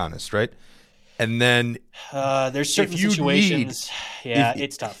your league honest, right? And then there's certain situations.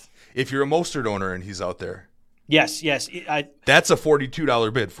 It's tough. If you're a Mostert owner and he's out there. Yes. That's a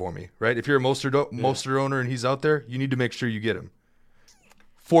 $42 bid for me, right? If you're a Mostert owner and he's out there, you need to make sure you get him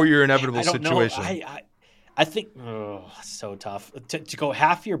for your inevitable situation. I think so tough to go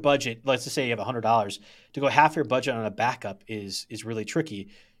half your budget. Let's just say you have $100 to go half your budget on a backup is really tricky.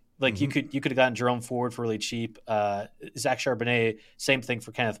 Like you could have gotten Jerome Ford for really cheap. Zach Charbonnet, same thing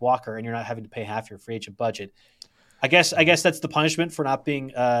for Kenneth Walker, and you're not having to pay half your free agent budget. I guess that's the punishment for not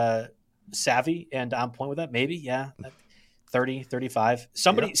being savvy and on point with that. Maybe 30, 35.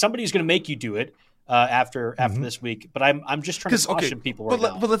 Somebody's going to make you do it after this week. But I'm just trying to caution people right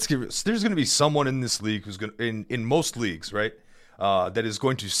now. But let's get real. There's going to be someone in this league who's going in most leagues, right? That is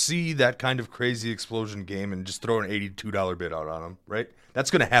going to see that kind of crazy explosion game and just throw an $82 bid out on them, right? That's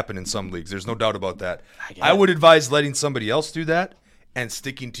going to happen in some leagues. There's no doubt about that. I would advise letting somebody else do that and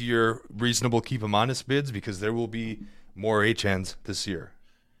sticking to your reasonable keep them honest bids, because there will be more Achanes this year.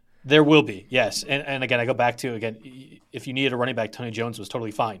 There will be, yes. And again, I go back to, if you needed a running back, Tony Jones was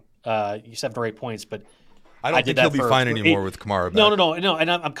totally fine. 7 or 8 points, but I don't think he'll be fine anymore with Kamara back. No. And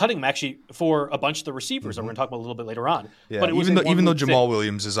I'm cutting him actually for a bunch of the receivers that we're going to talk about a little bit later on. Yeah, but it was even though Jamal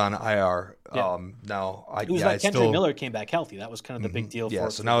Williams is on IR, now Kendra Miller came back healthy. That was kind of the big deal.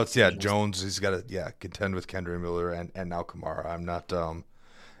 So now it's Jones. He's got to contend with Kendra Miller and now Kamara. I'm not so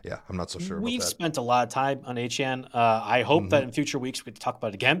sure about that. We've spent a lot of time on Achane. I hope that in future weeks we can talk about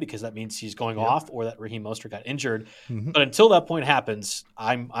it again, because that means he's going off or that Raheem Mostert got injured. But until that point happens,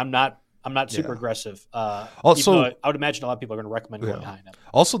 I'm not super aggressive. Also, I would imagine a lot of people are going to recommend going behind him.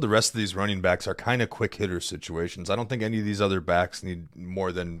 Also, the rest of these running backs are kind of quick hitter situations. I don't think any of these other backs need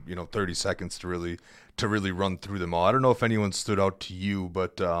more than 30 seconds to really run through them all. I don't know if anyone stood out to you,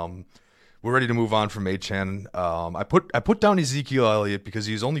 but we're ready to move on from Achane. I put down Ezekiel Elliott because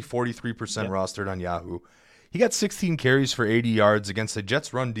he's only 43% rostered on Yahoo. He got 16 carries for 80 yards against the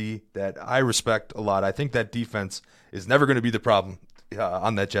Jets run D that I respect a lot. I think that defense is never going to be the problem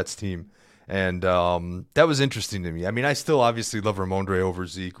on that Jets team. And that was interesting to me. I mean, I still obviously love Ramondre over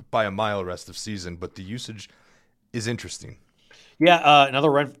Zeke by a mile rest of season, but the usage is interesting. Yeah,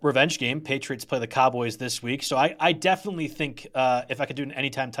 another revenge game. Patriots play the Cowboys this week. So I definitely think if I could do an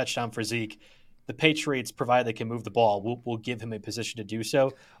anytime touchdown for Zeke, the Patriots, provided they can move the ball, will give him a position to do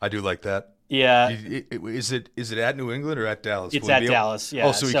so. I do like that. Yeah. Is it at New England or at Dallas? It's at Dallas, yeah.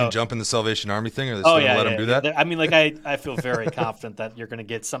 Oh, so he can jump in the Salvation Army thing, or they still let him do that? I mean, I feel very confident that you're going to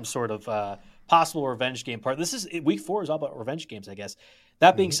get some sort of possible revenge game part. This is week 4 is all about revenge games, I guess.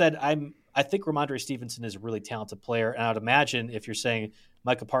 That being said, I think Ramondre Stevenson is a really talented player, and I would imagine if you're saying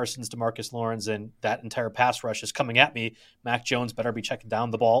Micah Parsons, DeMarcus Lawrence, and that entire pass rush is coming at me, Mac Jones better be checking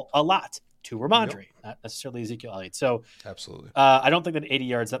down the ball a lot to Ramondre, not necessarily Ezekiel Elliott. So absolutely, I don't think that 80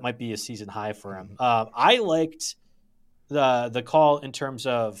 yards, that might be a season high for him. I liked the call in terms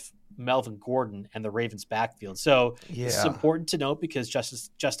of Melvin Gordon and the Ravens backfield. So this is important to note because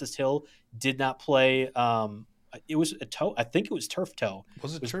Justice Hill did not play. It was a toe. I think it was turf toe.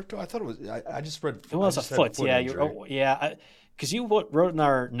 Was it turf toe? I thought it was. I just read. It was a foot. Yeah, because you wrote in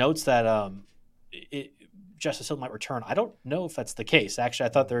our notes that Justice Hill might return. I don't know if that's the case. Actually, I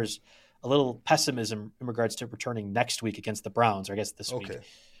thought there's a little pessimism in regards to returning next week against the Browns, or I guess this week.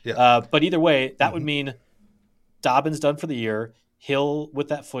 Yeah. But either way, that would mean Dobbins done for the year. Hill with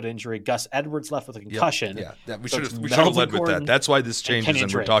that foot injury, Gus Edwards left with a concussion. We should have led with that. That's why this changes,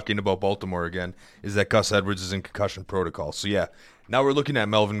 and we're talking about Baltimore again, is that Gus Edwards is in concussion protocol. So, now we're looking at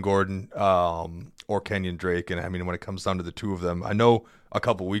Melvin Gordon or Kenyon Drake, and I mean, when it comes down to the two of them, I know a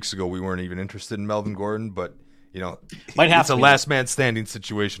couple weeks ago we weren't even interested in Melvin Gordon, but it's a last man standing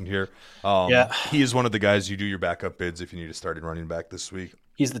situation here. He is one of the guys you do your backup bids if you need a starting running back this week.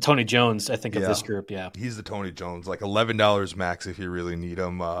 He's the Tony Jones, I think, of this group. Yeah, he's the Tony Jones, like $11 max if you really need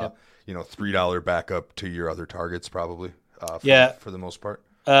him. $3 backup to your other targets probably. For the most part.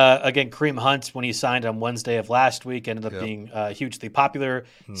 Again, Kareem Hunt, when he signed on Wednesday of last week, ended up being hugely popular.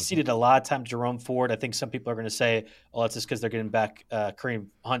 Ceded a lot of time to Jerome Ford. I think some people are going to say, "Oh, it's just because they're getting back Kareem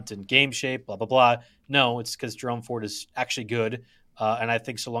Hunt in game shape." Blah blah blah. No, it's because Jerome Ford is actually good, and I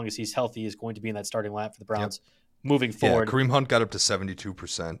think so long as he's healthy, he's going to be in that starting lineup for the Browns. Moving forward, Kareem Hunt got up to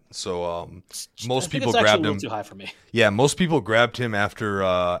 72%. So most people grabbed him. A little too high for me. Yeah, most people grabbed him after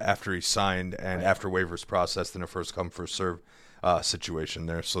he signed and after waivers processed in a first come first serve situation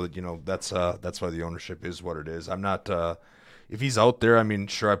there. So that's why the ownership is what it is. I'm not if he's out there. I mean,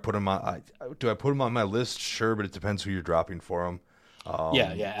 sure, I put him on. Do I put him on my list? Sure, but it depends who you're dropping for him.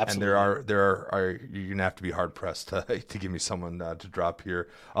 Absolutely. And there are you're gonna have to be hard pressed to give me someone to drop here.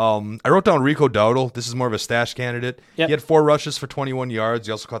 I wrote down Rico Dowdle. This is more of a stash candidate. Yep. He had 4 rushes for 21 yards.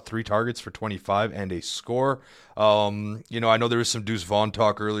 He also caught 3 targets for 25 and a score. I know there was some Deuce Vaughn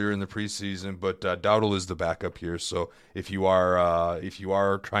talk earlier in the preseason, but Dowdle is the backup here. So if you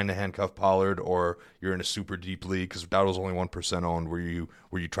are trying to handcuff Pollard or you're in a super deep league, because Dowdle's only 1% owned, where you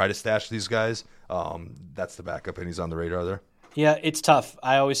try to stash these guys, that's the backup, and he's on the radar there. Yeah, it's tough.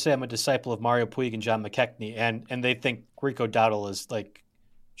 I always say I'm a disciple of Mario Puig and John McKechnie, and they think Rico Dowdle is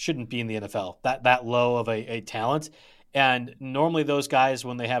shouldn't be in the NFL, that low of a talent. And normally those guys,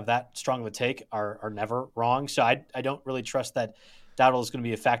 when they have that strong of a take, are never wrong. So I don't really trust that Dowdle is going to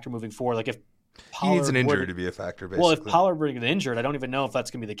be a factor moving forward. Like if Pollard he needs an injury to be a factor, basically. Well, if Pollard were to get injured, I don't even know if that's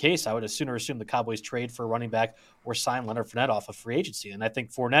going to be the case. I would sooner assume the Cowboys trade for a running back or sign Leonard Fournette off of free agency. And I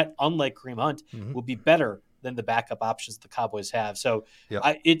think Fournette, unlike Kareem Hunt, will be better than the backup options the Cowboys have. So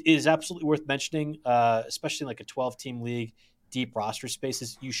it is absolutely worth mentioning, especially in like a 12-team league, deep roster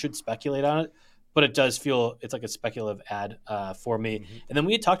spaces. You should speculate on it, but it does feel it's like a speculative ad for me. And then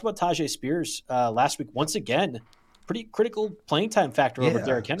we had talked about Tajay Spears last week. Once again, pretty critical playing time factor over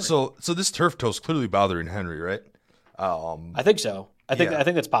Derrick Henry. So this turf toe is clearly bothering Henry, right? I think so. I think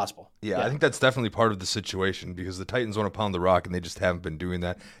that's possible. Yeah, I think that's definitely part of the situation because the Titans want to pound the rock and they just haven't been doing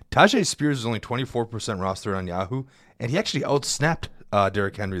that. Tajay Spears is only 24% rostered on Yahoo, and he actually outsnapped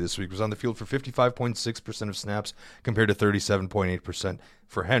Derrick Henry this week. He was on the field for 55.6% of snaps compared to 37.8%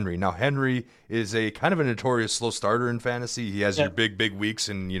 for Henry. Now, Henry is a kind of a notorious slow starter in fantasy. He has your big weeks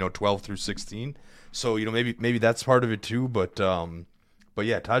in 12 through 16. So maybe that's part of it too. But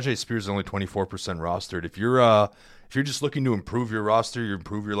yeah, Tajay Spears is only 24% rostered. If you're just looking to improve your roster, you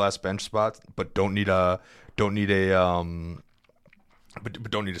improve your last bench spot, but don't need a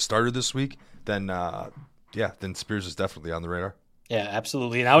starter this week, then Spears is definitely on the radar. Yeah,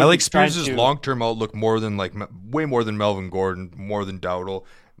 absolutely. And I like Spears' long-term outlook way more than Melvin Gordon, more than Dowdle,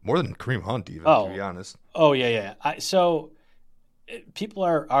 more than Kareem Hunt even, to be honest. Oh, yeah. So people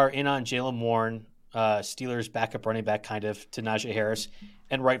are in on Jaylen Warren, Steelers backup running back kind of to Najee Harris,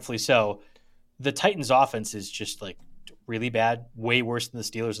 and rightfully so. The Titans' offense is just really bad, way worse than the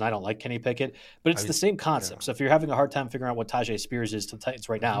Steelers, and I don't like Kenny Pickett. But it's the same concept. Yeah. So if you're having a hard time figuring out what Tajay Spears is to the Titans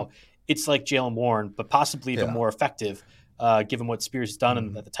right now, it's like Jaylen Warren, but possibly even more effective, given what Spears has done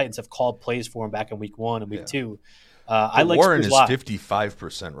and that the Titans have called plays for him back in week 1 and week 2. I like Warren Spears is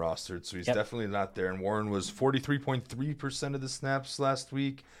 55% rostered, so he's definitely not there. And Warren was 43.3% of the snaps last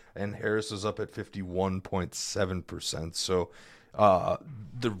week, and Harris was up at 51.7%. So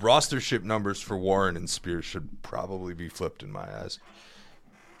the rostership numbers for Warren and Spears should probably be flipped in my eyes.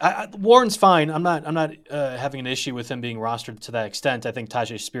 Warren's fine. I'm not having an issue with him being rostered to that extent. I think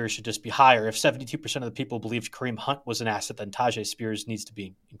Tajay Spears should just be higher. If 72% of the people believed Kareem Hunt was an asset, then Tajay Spears needs to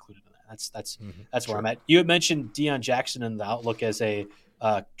be included in that. That's where I'm at. You had mentioned Deion Jackson in the outlook as a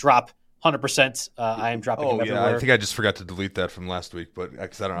drop. 100%. I am dropping him everywhere. I think I just forgot to delete that from last week, but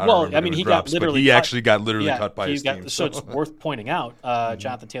because I don't well, remember I mean, he drops, got literally he cut. actually got literally cut by his team. So it's worth pointing out.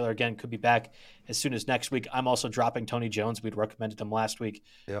 Jonathan Taylor again could be back as soon as next week. I'm also dropping Tony Jones. We'd recommended him last week.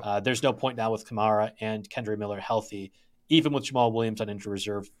 Yep. There's no point now with Kamara and Kendra Miller healthy, even with Jamal Williams on injury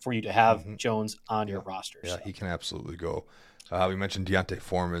reserve, for you to have Jones on your roster. Yeah, he can absolutely go. We mentioned Deontay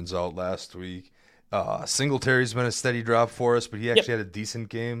Foreman's out last week. Singletary's been a steady drop for us, but he actually had a decent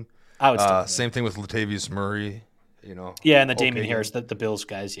game. Same thing with Latavius Murray, Yeah, and the Damian Harris, the Bills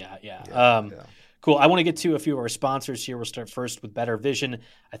guys, yeah. Cool. I want to get to a few of our sponsors here. We'll start first with Better Vision.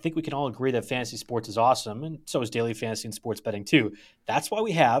 I think we can all agree that fantasy sports is awesome, and so is daily fantasy and sports betting too. That's why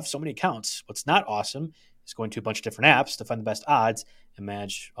we have so many accounts. What's not awesome is going to a bunch of different apps to find the best odds and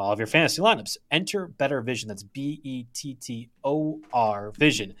manage all of your fantasy lineups. Enter Better Vision. That's BETTOR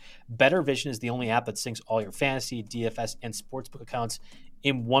Vision. Better Vision is the only app that syncs all your fantasy, DFS, and sportsbook accounts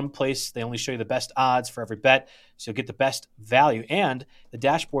in one place. They only show you the best odds for every bet, so you'll get the best value. And the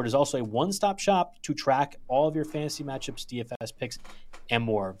dashboard is also a one-stop shop to track all of your fantasy matchups, DFS picks, and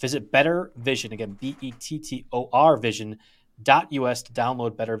more. Visit Better Vision, again, BETTOR Vision.us to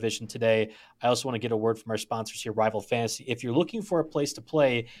download Better Vision today. I also want to get a word from our sponsors here, Rival Fantasy. If you're looking for a place to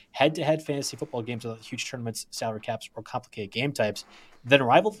play head-to-head fantasy football games without huge tournaments, salary caps, or complicated game types, then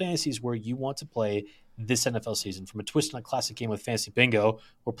Rival Fantasy is where you want to play this NFL season. From a twist on a classic game with Fantasy Bingo,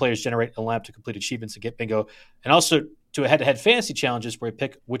 where players generate a lamp to complete achievements to get bingo, and also to a head-to-head fantasy challenges where you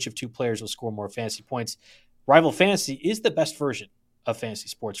pick which of two players will score more fantasy points. Rival Fantasy is the best version of fantasy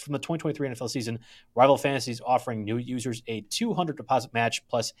sports. From the 2023 NFL season, Rival Fantasy is offering new users a $200 deposit match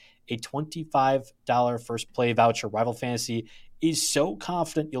plus a $25 first play voucher. Rival Fantasy is so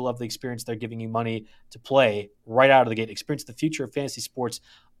confident you'll love the experience. They're giving you money to play right out of the gate. Experience the future of fantasy sports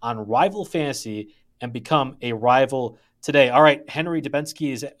on Rival Fantasy and become a rival today. All right, Henry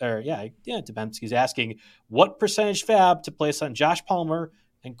Dubensky is asking what percentage fab to place on Josh Palmer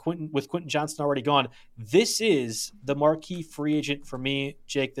and Quentin Johnson already gone. This is the marquee free agent for me,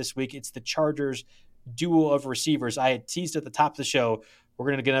 Jake, this week. It's the Chargers duo of receivers. I had teased at the top of the show, we're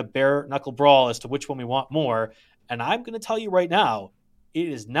going to get a bare knuckle brawl as to which one we want more. And I'm going to tell you right now, it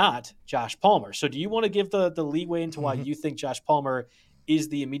is not Josh Palmer. So do you want to give the leeway into why you think Josh Palmer is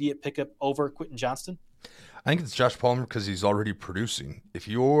the immediate pickup over Quentin Johnston? I think it's Josh Palmer because he's already producing. If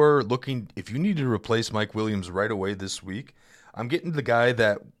you need to replace Mike Williams right away this week, I'm getting the guy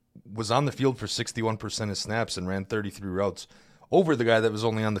that was on the field for 61% of snaps and ran 33 routes over the guy that was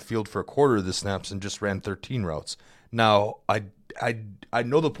only on the field for a quarter of the snaps and just ran 13 routes. Now, I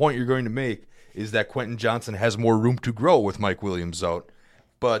know the point you're going to make is that Quentin Johnson has more room to grow with Mike Williams out,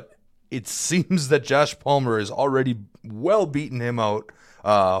 but it seems that Josh Palmer has already well beaten him out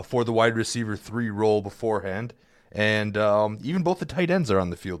for the wide receiver 3 role beforehand. And even both the tight ends are on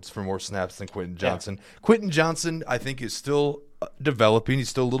the field for more snaps than Quentin Johnson. Yeah. Quentin Johnson, I think, is still developing. He's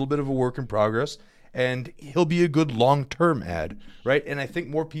still a little bit of a work in progress, and he'll be a good long-term ad, right? And I think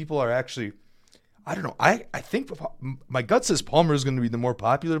more people are actually, I don't know, I think my gut says Palmer is going to be the more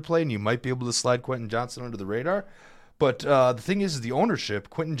popular play, and you might be able to slide Quentin Johnson under the radar. But the thing is the ownership.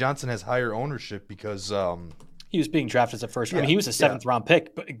 Quentin Johnson has higher ownership because he was being drafted as a first. I mean, he was a 7th round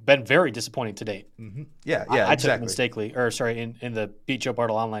pick, but been very disappointing to date. Mm-hmm. I took him mistakenly, in the Beat Joe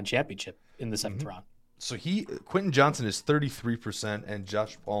Bartle Online Championship in the 7th round. So Quentin Johnson is 33%, and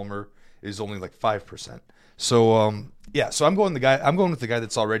Josh Palmer is only like 5%. So so I'm going with the guy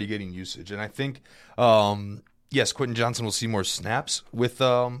that's already getting usage, and I think yes, Quentin Johnson will see more snaps with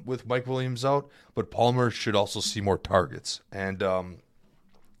Mike Williams out, but Palmer should also see more targets. And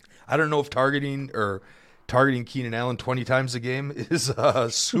I don't know if targeting Keenan Allen 20 times a game is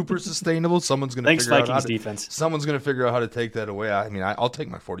super sustainable. Someone's going to figure out Someone's going to figure out how to take that away. I mean, I'll take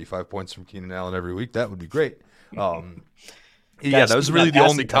my 45 points from Keenan Allen every week. That would be great. That was really the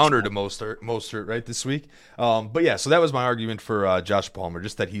only counter to Mostert right this week. But yeah, so that was my argument for Josh Palmer,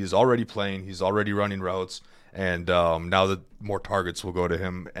 just that he is already playing, he's already running routes, and now that more targets will go to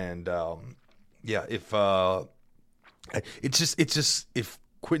him. And if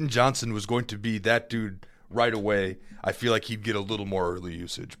Quentin Johnson was going to be that dude right away, I feel like he'd get a little more early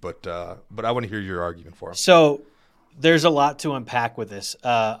usage. But I want to hear your argument for him. So there's a lot to unpack with this.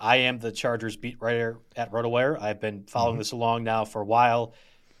 I am the Chargers beat writer at RotoWire. I've been following this along now for a while.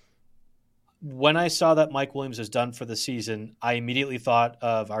 When I saw that Mike Williams is done for the season, I immediately thought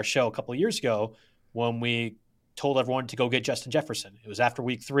of our show a couple of years ago when we told everyone to go get Justin Jefferson. It was after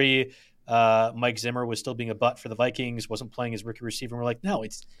week 3. Mike Zimmer was still being a butt for the Vikings, wasn't playing his rookie receiver. And we're like, no,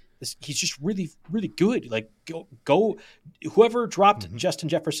 he's just really, really good. Like, go, whoever dropped Justin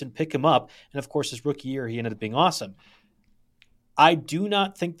Jefferson, pick him up. And of course, his rookie year, he ended up being awesome. I do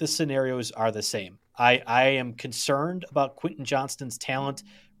not think the scenarios are the same. I am concerned about Quentin Johnston's talent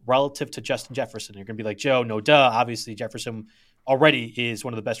relative to Justin Jefferson. You're going to be like, Joe, no duh. Obviously, Jefferson already is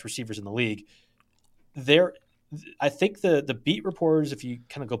one of the best receivers in the league. I think the beat reporters, if you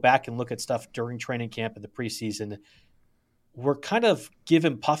kind of go back and look at stuff during training camp and the preseason, were kind of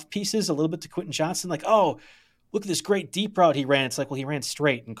giving puff pieces a little bit to Quentin Johnston. Like, oh, look at this great deep route he ran. It's like, well, he ran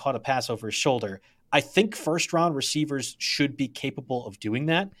straight and caught a pass over his shoulder. I think first-round receivers should be capable of doing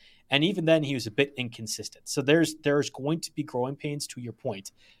that. And even then, he was a bit inconsistent. So there's going to be growing pains, to your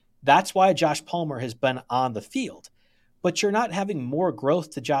point. That's why Josh Palmer has been on the field. But you're not having more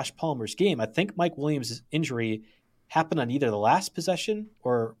growth to Josh Palmer's game. I think Mike Williams' injury happened on either the last possession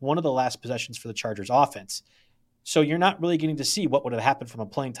or one of the last possessions for the Chargers offense. So you're not really getting to see what would have happened from a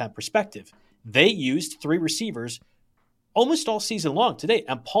playing time perspective. They used 3 receivers almost all season long to date,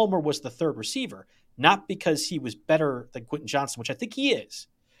 and Palmer was the 3rd receiver, not because he was better than Quentin Johnston, which I think he is,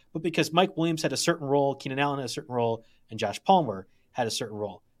 but because Mike Williams had a certain role, Keenan Allen had a certain role, and Josh Palmer had a certain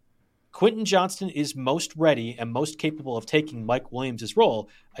role. Quentin Johnston is most ready and most capable of taking Mike Williams' role.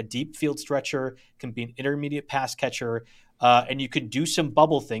 A deep field stretcher, can be an intermediate pass catcher, and you can do some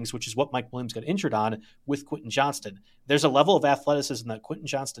bubble things, which is what Mike Williams got injured on with Quentin Johnston. There's a level of athleticism that Quentin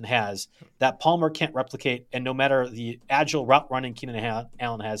Johnston has that Palmer can't replicate, and no matter the agile route running Keenan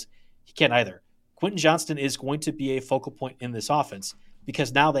Allen has, he can't either. Quentin Johnston is going to be a focal point in this offense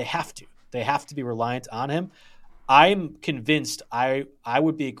because now they have to. They have to be reliant on him. I'm convinced I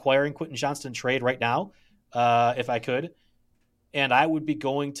would be acquiring Quentin Johnston trade right now if I could, and I would be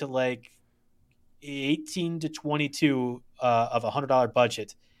going to like 18 to 22 of $100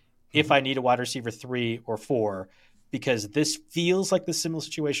 budget if I need a wide receiver 3 or 4, because this feels like the similar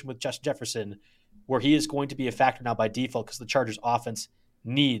situation with Justin Jefferson, where he is going to be a factor now by default because the Chargers offense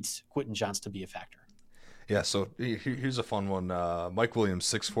needs Quentin Johnston to be a factor. Yeah, so here's a fun one. Mike Williams,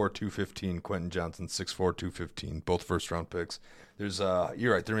 6'4", 215. Quentin Johnston, 6'4", 215. Both first-round picks. There's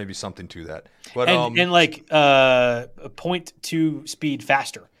you're right. There may be something to that. But and like 0.2 speed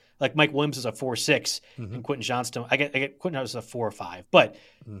faster. Like Mike Williams is a 4.6, and Quentin Johnston. I get Quentin Johnston is a 4.5, but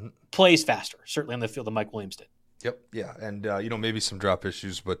plays faster certainly on the field than Mike Williams did. Yep, yeah, and maybe some drop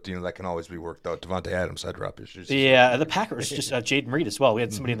issues, but that can always be worked out. Devontae Adams had drop issues. Yeah, the Packers just Jaden Reed as well. We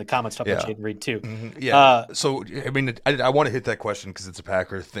had somebody in the comments talk about Jaden Reed too. Yeah, so I mean, I want to hit that question because it's a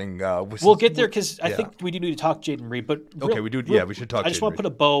Packer thing. We'll get there because I think we do need to talk Jaden Reed. But we do. Yeah, we should talk. I just want to put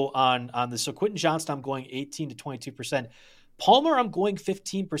a bow on this. So Quentin Johnston, I'm going 18 to 22%. Palmer, I'm going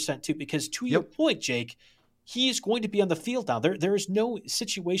 15% too, because to your point, Jake, he is going to be on the field now. There is no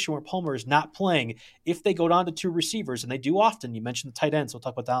situation where Palmer is not playing if they go down to 2 receivers, and they do often. You mentioned the tight ends. We'll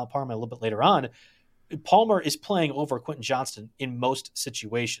talk about Donald Parham a little bit later on. Palmer is playing over Quentin Johnston in most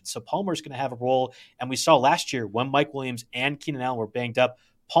situations. So Palmer is going to have a role, and we saw last year when Mike Williams and Keenan Allen were banged up,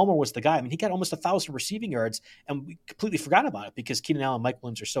 Palmer was the guy. I mean, he got almost 1,000 receiving yards, and we completely forgot about it because Keenan Allen and Mike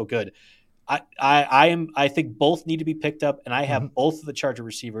Williams are so good. I think both need to be picked up, and I have both of the Charger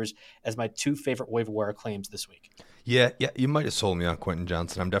receivers as my 2 favorite waiver wire claims this week. Yeah, you might have sold me on Quentin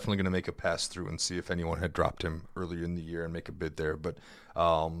Johnston. I'm definitely going to make a pass through and see if anyone had dropped him earlier in the year and make a bid there. But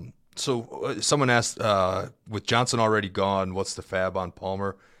so someone asked, with Johnson already gone, what's the fab on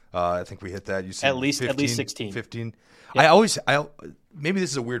Palmer? I think we hit that. You said at least 16. 15. Yeah. Maybe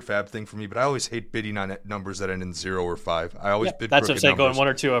this is a weird fab thing for me, but I always hate bidding on numbers that end in 0 or 5. I always bid. That's what I'm saying. Going 1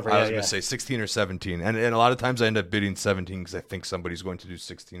 or 2 over. I was going to say 16 or 17, and a lot of times I end up bidding 17 because I think somebody's going to do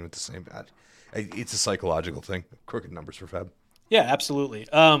 16 with the same. It's a psychological thing. Crooked numbers for fab. Yeah, absolutely.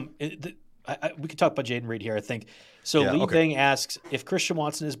 We could talk about Jaden Reed here, I think. So Lee Bang asks if Christian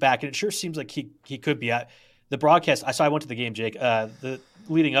Watson is back, and it sure seems like he could be. The broadcast. I went to the game, Jake. The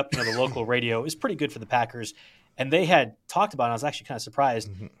leading up, the local radio is pretty good for the Packers. And they had talked about it. I was actually kind of surprised.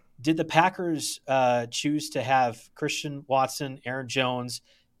 Did the Packers choose to have Christian Watson, Aaron Jones,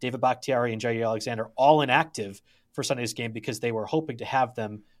 David Bakhtiari, and Jair Alexander all inactive for Sunday's game because they were hoping to have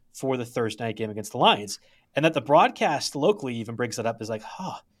them for the Thursday night game against the Lions? And that the broadcast locally even brings it up is like,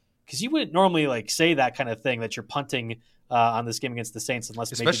 because you wouldn't normally say that kind of thing, that you're punting on this game against the Saints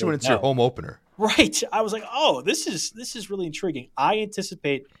unless especially when it's your home opener. Right. I was like, this is really intriguing. I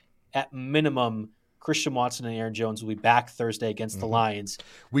anticipate at minimum Christian Watson and Aaron Jones will be back Thursday against the Lions.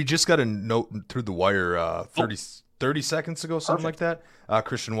 We just got a note through the wire, 30 seconds ago, something like that.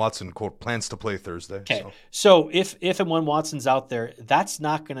 Christian Watson, quote, plans to play Thursday. Okay. So if and when Watson's out there, that's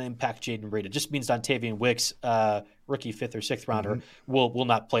not going to impact Jaden Reed. It just means Dontavian Wicks, rookie 5th or 6th rounder, will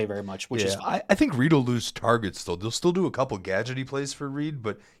not play very much, which is fine. I think Reed will lose targets, though. They'll still do a couple gadgety plays for Reed,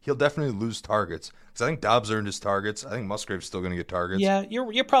 but he'll definitely lose targets. Because I think Dobbs earned his targets. I think Musgrave's still going to get targets. Yeah,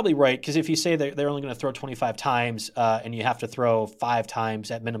 you're probably right. Because if you say they're only going to throw 25 times and you have to throw 5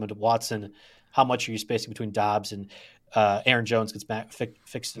 times at minimum to Watson, how much are you spacing between Dobbs and Aaron Jones gets back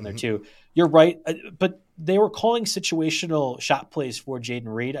fixed in there too? You're right, but they were calling situational shot plays for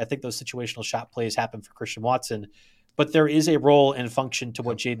Jaden Reed. I think those situational shot plays happen for Christian Watson, but there is a role and function to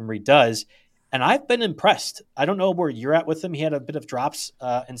what Jaden Reed does, and I've been impressed. I don't know where you're at with him. He had a bit of drops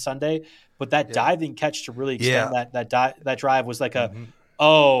in Sunday, but that diving catch to really extend that drive was like a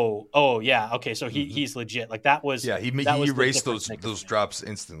okay, so he's legit. Like that was he erased those drops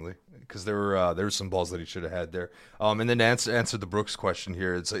instantly. Because there were some balls that he should have had there. And then to answer the Brooks question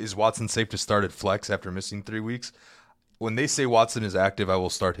here, is Watson safe to start at flex after missing 3 weeks? When they say Watson is active, I will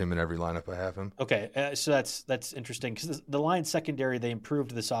start him in every lineup I have him. Okay, so that's interesting because the Lions secondary, they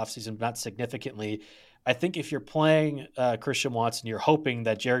improved this offseason, but not significantly. I think if you're playing Christian Watson, you're hoping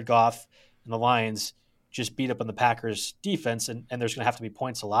that Jared Goff and the Lions just beat up on the Packers defense, and there's going to have to be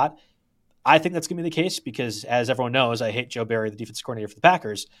points a lot. I think that's going to be the case because, as everyone knows, I hate Joe Barry, the defense coordinator for the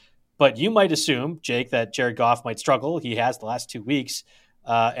Packers. But you might assume, Jake, that Jared Goff might struggle. He has the last 2 weeks.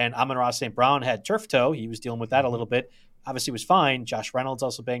 And Amon-Ra St. Brown had turf toe. He was dealing with that a little bit. Obviously was fine. Josh Reynolds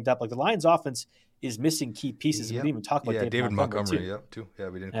also banged up. Like the Lions offense is missing key pieces. We didn't even talk about David Montgomery too. Yeah,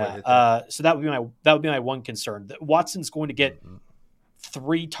 we didn't quite hit that. So that would be my one concern. Watson's going to get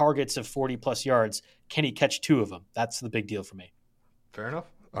 3 targets of 40-plus yards. Can he catch 2 of them? That's the big deal for me. Fair enough.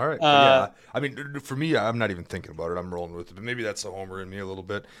 All right. I mean, for me, I'm not even thinking about it. I'm rolling with it. But maybe that's a homer in me a little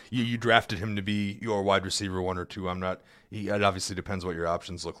bit. You drafted him to be your wide receiver 1 or 2. I'm not. It obviously depends what your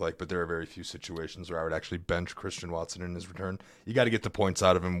options look like, but there are very few situations where I would actually bench Christian Watson in his return. You got to get the points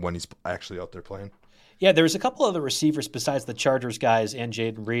out of him when he's actually out there playing. Yeah, there's a couple other receivers besides the Chargers guys and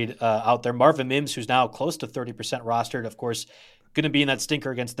Jaden Reed out there. Marvin Mims, who's now close to 30% rostered, of course, going to be in that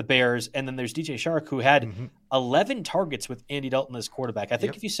stinker against the Bears. And then there's DJ Shark, who had 11 targets with Andy Dalton as quarterback. I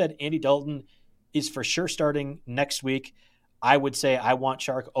think if you said Andy Dalton is for sure starting next week, I would say I want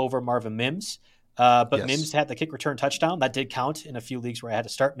Shark over Marvin Mims. But Mims had the kick return touchdown. That did count in a few leagues where I had to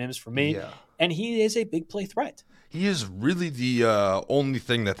start Mims for me. Yeah. And he is a big play threat. He is really the only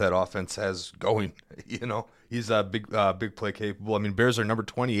thing that offense has going. He's big play capable. I mean, Bears are number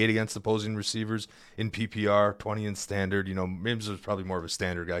 28 against opposing receivers in PPR, 20 in standard. Mims is probably more of a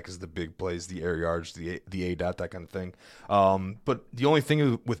standard guy because of the big plays, the air yards, the A-dot, that kind of thing. But the only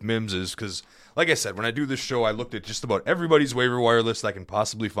thing with Mims is because, like I said, when I do this show, I looked at just about everybody's waiver wire list I can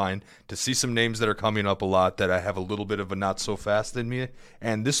possibly find to see some names that are coming up a lot that I have a little bit of a not so fast in me.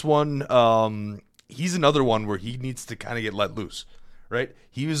 And this one, he's another one where he needs to kind of get let loose. Right,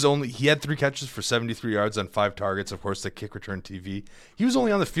 he had 3 catches for 73 yards on 5 targets. Of course, the kick return TV. He was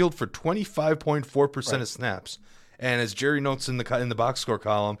only on the field for 25.4% of snaps, and as Jerry notes in the box score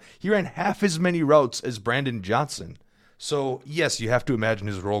column, he ran half as many routes as Brandon Johnson. So yes, you have to imagine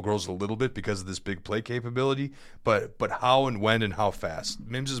his role grows a little bit because of this big play capability. But how and when and how fast?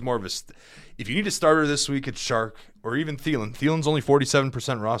 Mims is more of a. If you need a starter this week, it's Shark or even Thielen. Thielen's only 47%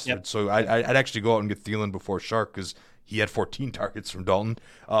 rostered, so I'd actually go out and get Thielen before Shark because he had 14 targets from Dalton.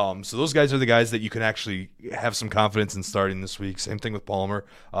 So those guys are the guys that you can actually have some confidence in starting this week. Same thing with Palmer.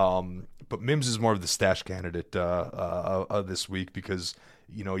 But Mims is more of the stash candidate this week because,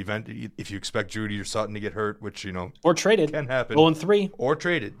 if you expect Judy or Sutton to get hurt, which, or traded, can happen. 0-3. Or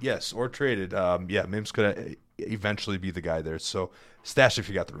traded, yes, or traded. Mims could eventually be the guy there. So stash if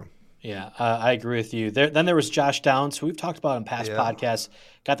you got the room. Yeah, I agree with you. Then there was Josh Downs, who we've talked about in past podcasts,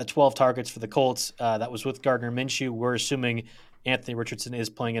 got the 12 targets for the Colts. That was with Gardner Minshew. We're assuming Anthony Richardson is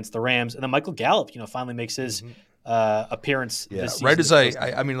playing against the Rams. And then Michael Gallup, finally makes his appearance this season. Right as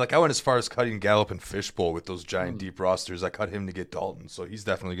I went as far as cutting Gallup and Fishbowl with those giant deep rosters. I cut him to get Dalton. So he's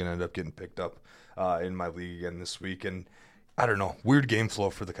definitely going to end up getting picked up in my league again this week. And I don't know, weird game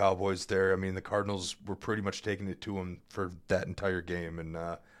flow for the Cowboys there. I mean, the Cardinals were pretty much taking it to them for that entire game. And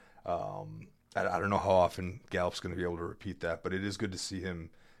I don't know how often Gallup's going to be able to repeat that, but it is good to see him,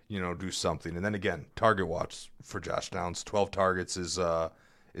 do something. And then again, target watch for Josh Downs. 12 targets is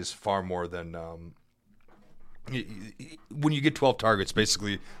far more than when you get 12 targets.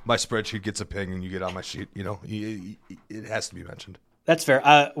 Basically, my spreadsheet gets a ping, and you get on my sheet. It has to be mentioned. That's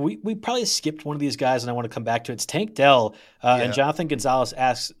fair. We probably skipped one of these guys, and I want to come back to it. It's Tank Dell, and Jonathan Gonzalez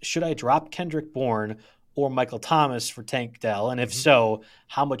asks, should I drop Kendrick Bourne or Michael Thomas for Tank Dell? And if so,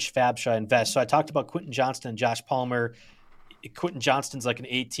 how much fab should I invest? So I talked about Quentin Johnston and Josh Palmer. Quentin Johnston's like an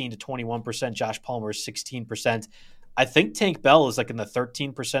 18 to 21%. Josh Palmer is 16%. I think Tank Bell is like in the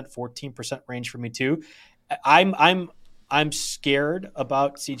 13%, 14% range for me too. I'm scared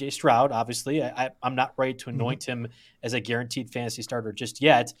about CJ Stroud. Obviously, I'm not ready to anoint him as a guaranteed fantasy starter just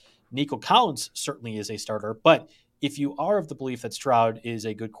yet. Nico Collins certainly is a starter, but if you are of the belief that Stroud is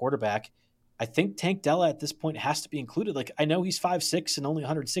a good quarterback, I think Tank Dell at this point has to be included. Like, I know he's 5'6" and only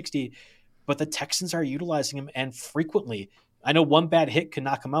 160, but the Texans are utilizing him and frequently. I know one bad hit can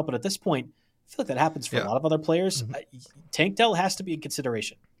knock him out, but at this point, I feel like that happens for a lot of other players. Tank Dell has to be in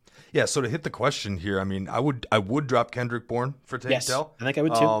consideration. Yeah, so to hit the question here, I mean, I would drop Kendrick Bourne for Tank Dell. I think I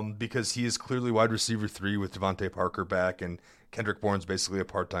would too. Because he is clearly wide receiver 3 with Devontae Parker back, and Kendrick Bourne's basically a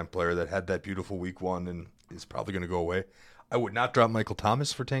part-time player that had that beautiful week 1 and is probably going to go away. I would not drop Michael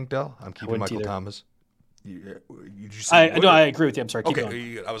Thomas for Tank Dell. I'm keeping Michael Thomas. I agree with you. I'm sorry. Keep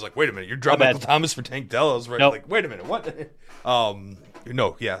going. I was like, wait a minute, you're dropping Michael Thomas for Tank Dell. I was right. Nope. Like, wait a minute, what?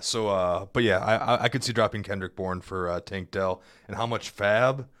 No, yeah. So, but yeah, I could see dropping Kendrick Bourne for Tank Dell. And how much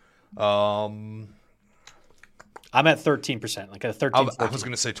fab? I'm at 13%, like a 13. I was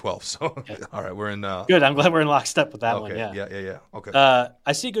going to say 12. So, all right, we're in. Good. I'm glad we're in lockstep with that one. Yeah. Yeah. Okay.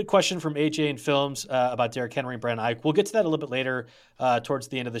 I see a good question from AJ in Films about Derrick Henry and Brandon Ayuk. We'll get to that a little bit later towards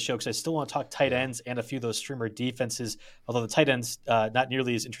the end of the show because I still want to talk tight ends and a few of those streamer defenses, although the tight ends not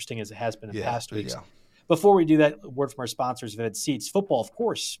nearly as interesting as it has been in past weeks. Yeah. Before we do that, a word from our sponsors, Vivid Seats. Football, of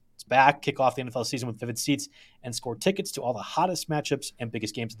course, it's back. Kick off the NFL season with Vivid Seats and score tickets to all the hottest matchups and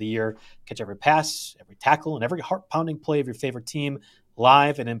biggest games of the year. Catch every pass, every tackle, and every heart-pounding play of your favorite team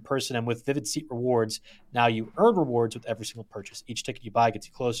live and in person. And with Vivid Seat Rewards, now you earn rewards with every single purchase. Each ticket you buy gets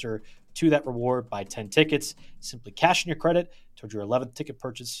you closer to that reward. Buy 10 tickets. Simply cash in your credit towards your 11th ticket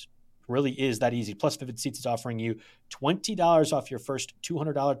purchase. Really is that easy. Plus, Vivid Seats is offering you $20 off your first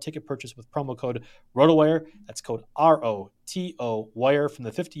 $200 ticket purchase with promo code ROTOWIRE. That's code ROTO WIRE. From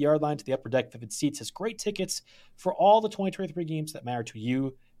the 50-yard line to the upper deck, Vivid Seats has great tickets for all the 2023 games that matter to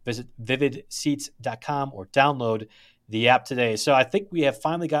you. Visit vividseats.com or download the app today. So I think we have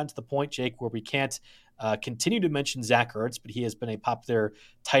finally gotten to the point, Jake, where we can't continue to mention Zach Ertz, but he has been a popular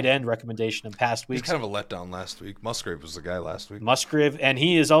tight end recommendation in past weeks. He's kind of a letdown last week. Musgrave was the guy last week. Musgrave, and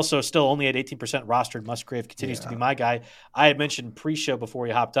he is also still only at 18% rostered. Musgrave continues to be my guy. I had mentioned pre-show before we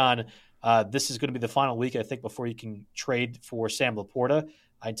hopped on, this is going to be the final week, I think, before you can trade for Sam Laporta.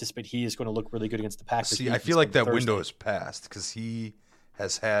 I anticipate he is going to look really good against the Packers. See, I feel like that window is passed because he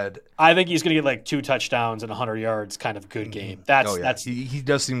has had. I think he's going to get like 2 touchdowns and 100 yards, kind of good game. That's he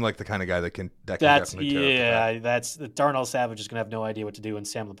does seem like the kind of guy that can definitely tear up that's Darnell Savage is going to have no idea what to do when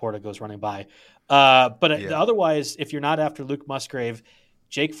Sam Laporta goes running by. Otherwise, if you're not after Luke Musgrave,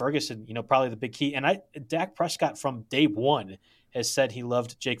 Jake Ferguson, probably the big key. And Dak Prescott from day one has said he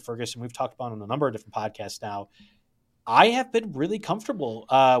loved Jake Ferguson. We've talked about him on a number of different podcasts now. I have been really comfortable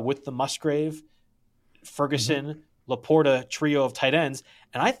with the Musgrave, Ferguson, Laporta trio of tight ends,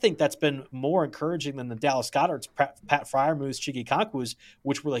 and I think that's been more encouraging than the Dallas Goederts, Pat Freiermuths, Chigi Konkwus,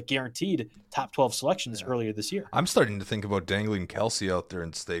 which were like guaranteed top 12 selections earlier this year. I'm starting to think about dangling Kelsey out there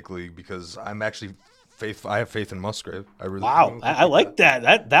in Stake League because I'm actually I have faith in Musgrave. I really do. I like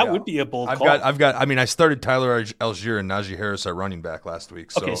that. That would be a bold call. I started Tyler Algier and Najee Harris at running back last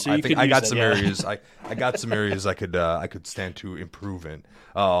week, so I think I got some areas. I got some areas I could stand to improve in.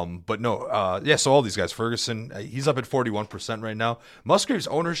 So all these guys, Ferguson, he's up at 41% right now. Musgrave's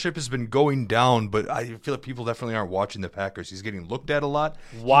ownership has been going down, but I feel like people definitely aren't watching the Packers. He's getting looked at a lot.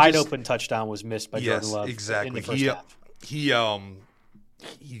 Wide open touchdown was missed by Jordan Love. Exactly. In the first half.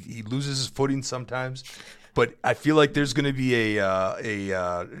 He loses his footing sometimes, but I feel like there's going to be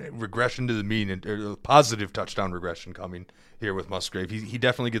a regression to the mean, or a positive touchdown regression coming here with Musgrave. He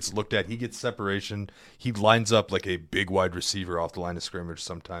definitely gets looked at. He gets separation. He lines up like a big wide receiver off the line of scrimmage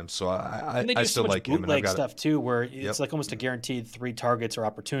sometimes. So I still like him. And I've got stuff too, where it's like almost a guaranteed 3 targets or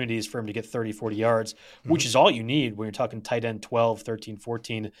opportunities for him to get 30, 40 yards, which is all you need when you're talking tight end 12, 13,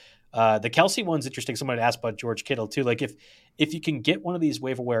 14. The Kelsey one's interesting. Somebody asked about George Kittle too. Like if you can get one of these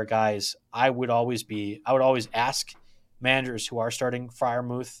waiver wire guys, I would always ask managers who are starting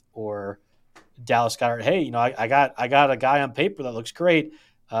Freiermuth or Dallas Goedert, hey, I got a guy on paper that looks great.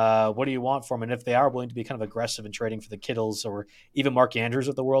 What do you want from him? And if they are willing to be kind of aggressive in trading for the Kittles or even Mark Andrews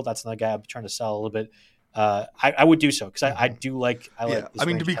of the world, that's another guy I'd be trying to sell a little bit. I would do so because I do like. This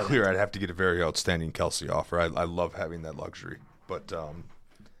to be clear, I'd have to get a very outstanding Kelsey offer. I love having that luxury, but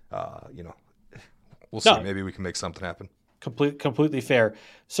we'll see. Maybe we can make something happen. Completely fair.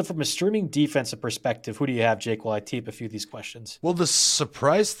 So from a streaming defensive perspective, who do you have, Jake, while I tape a few of these questions? Well, the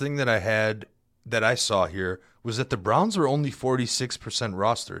surprise thing that I had that I saw here was that the Browns were only 46%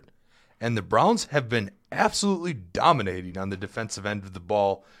 rostered. And the Browns have been absolutely dominating on the defensive end of the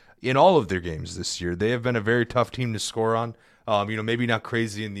ball in all of their games this year. They have been a very tough team to score on. Maybe not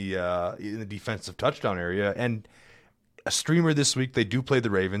crazy in the defensive touchdown area. And a streamer this week, they do play the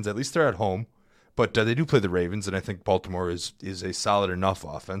Ravens. At least they're at home. But they do play the Ravens, and I think Baltimore is a solid enough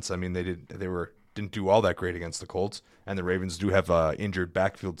offense. I mean, they didn't do all that great against the Colts, and the Ravens do have an injured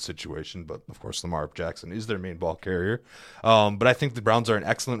backfield situation, but of course Lamar Jackson is their main ball carrier. But I think the Browns are an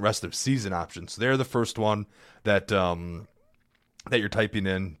excellent rest of season option. So they're the first one that you're typing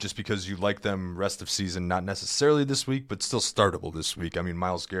in just because you like them rest of season, not necessarily this week, but still startable this week. I mean,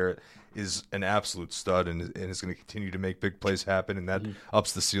 Myles Garrett is an absolute stud and is going to continue to make big plays happen, and that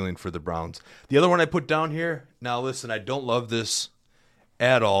ups the ceiling for the Browns. The other one I put down here, now listen, I don't love this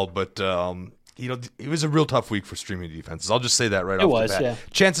at all, but it was a real tough week for streaming defenses. I'll just say that right off the bat. Yeah.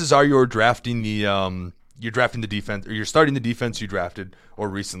 Chances are you're drafting the defense, or you're starting the defense you drafted or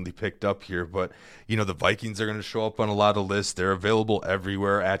recently picked up here. But the Vikings are going to show up on a lot of lists. They're available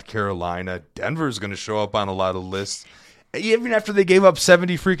everywhere at Carolina. Denver is going to show up on a lot of lists, even after they gave up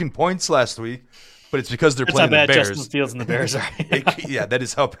 70 freaking points last week. But it's because they're playing the Bears. That's how bad Justin Fields and the Bears are. Yeah, that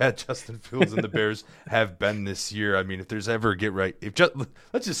is how bad Justin Fields and the Bears have been this year. I mean, if there's ever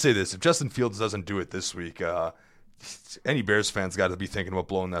let's just say this: if Justin Fields doesn't do it this week, any Bears fans got to be thinking about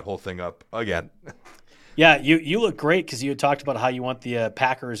blowing that whole thing up again. Yeah, you look great because you had talked about how you want the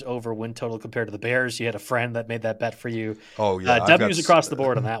Packers over win total compared to the Bears. You had a friend that made that bet for you. Oh yeah, W's across the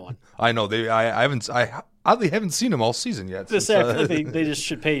board on that one. I know I oddly haven't seen them all season yet. Since, they just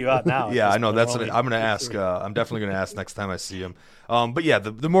should pay you out now. Yeah, I know. That's what I'm going to ask. I'm definitely going to ask next time I see him. But yeah,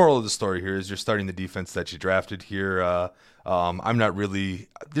 the moral of the story here is you're starting the defense that you drafted here. I'm not really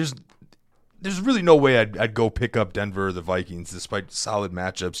there's really no way I'd go pick up Denver or the Vikings despite solid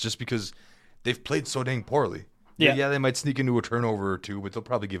matchups just because they've played so dang poorly. Yeah, they might sneak into a turnover or two, but they'll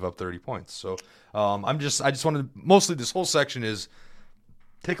probably give up 30 points. So I just wanted mostly this whole section is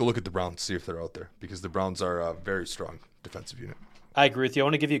take a look at the Browns, see if they're out there, because the Browns are a very strong defensive unit. I agree with you. I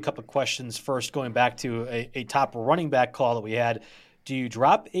want to give you a couple of questions first, going back to a top running back call that we had. Do you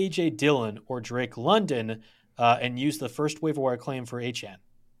drop A.J. Dillon or Drake London and use the first waiver wire claim for Devon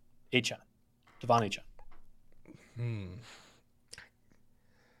Achane?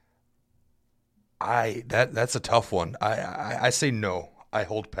 That's a tough one. I say no. I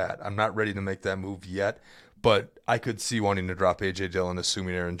hold pat. I'm not ready to make that move yet. But I could see wanting to drop A.J. Dillon,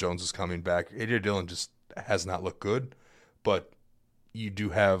 assuming Aaron Jones is coming back. A.J. Dillon just has not looked good, but you do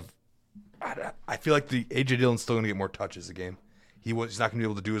have – I feel like the A.J. Dillon's still going to get more touches a game. He's not going to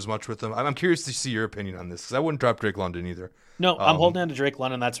be able to do as much with them. I'm curious to see your opinion on this because I wouldn't drop Drake London either. No, I'm holding on to Drake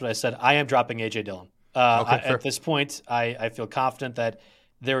London. That's what I said. I am dropping A.J. Dillon. At this point, I feel confident that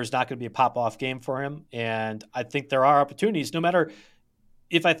there is not going to be a pop-off game for him, and I think there are opportunities. No matter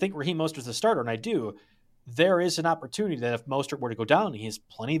if I think Raheem Mostert's a starter, and I do – there is an opportunity that if Mostert were to go down, he has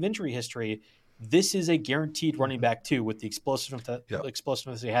plenty of injury history. This is a guaranteed running back too, with the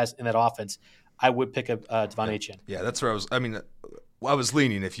explosiveness he has in that offense. I would pick up Devon Achane. Yeah, that's where I was. I mean, I was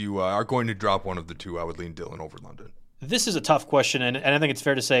leaning. If you are going to drop one of the two, I would lean Dillon over London. This is a tough question, and I think it's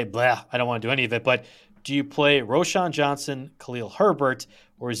fair to say, I don't want to do any of it. But do you play Roshan Johnson, Khalil Herbert,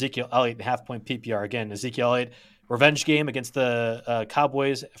 or Ezekiel Elliott in half-point PPR? Again, Ezekiel Elliott. Revenge game against the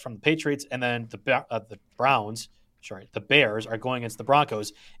Cowboys from the Patriots, and then the Bears are going against the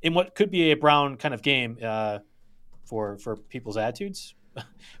Broncos in what could be a Brown kind of game for people's attitudes,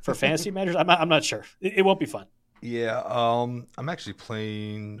 for fantasy managers. I'm not sure. It won't be fun. Yeah, I'm actually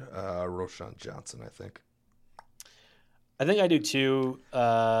playing Roshan Johnson, I think I do too.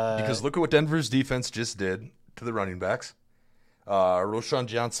 Because look at what Denver's defense just did to the running backs. Roshan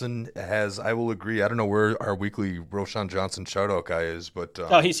Johnson has, I will agree, I don't know where our weekly Roshan Johnson shout-out guy is, but...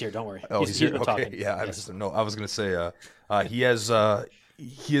 he's here, don't worry. He's here? Okay, talking. Yeah, yes. I was going to say, he has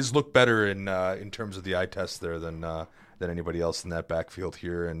looked better in terms of the eye test there than anybody else in that backfield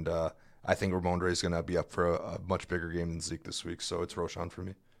here, and I think Ramondre is going to be up for a much bigger game than Zeke this week, so it's Roshan for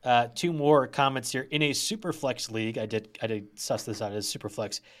me. Two more comments here. In a Superflex league, I did suss this out as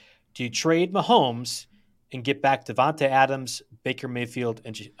Superflex. Do you trade Mahomes and get back Devontae Adams, Baker Mayfield,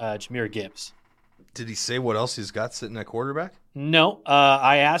 and Jahmyr Gibbs? Did he say what else he's got sitting at quarterback? No.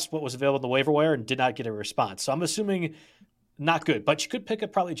 I asked what was available on the waiver wire and did not get a response. So I'm assuming not good. But you could pick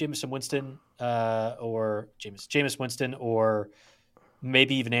up probably Jameis Winston or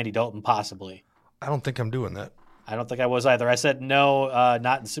maybe even Andy Dalton possibly. I don't think I'm doing that. I don't think I was either. I said no,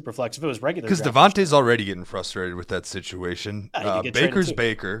 not in Superflex. If it was regular. Because Devontae's already getting frustrated with that situation. Baker's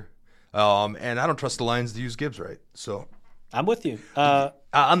Baker. And I don't trust the Lions to use Gibbs right. So I'm with you.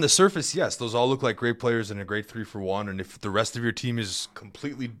 On the surface, yes, those all look like great players and a great 3-for-1. And if the rest of your team is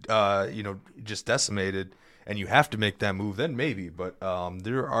completely, just decimated, and you have to make that move, then maybe. But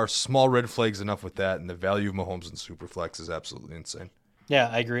there are small red flags enough with that, and the value of Mahomes in Superflex is absolutely insane. Yeah,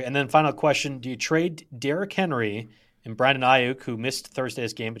 I agree. And then final question, do you trade Derrick Henry and Brandon Ayuk, who missed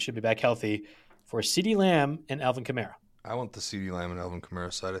Thursday's game but should be back healthy, for CeeDee Lamb and Alvin Kamara? I want the CeeDee Lamb and Alvin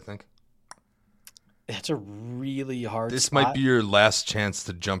Kamara side, I think. That's a really hard This spot. might be your last chance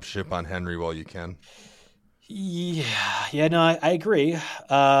to jump ship on Henry while you can. Yeah, no, I agree.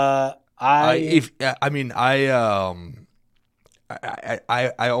 I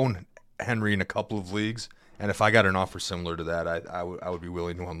own Henry in a couple of leagues, and if I got an offer similar to that, I would be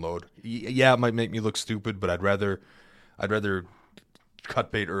willing to unload. Yeah, it might make me look stupid, but I'd rather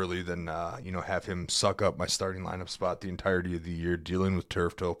cut bait early than have him suck up my starting lineup spot the entirety of the year, dealing with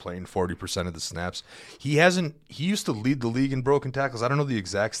turf toe, playing 40% of the snaps. He used to lead the league in broken tackles. I don't know the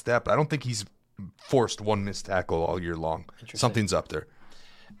exact stat, but I don't think he's forced one missed tackle all year long. Something's up there.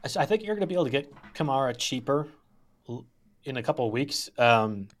 I think you're going to be able to get Kamara cheaper in a couple of weeks,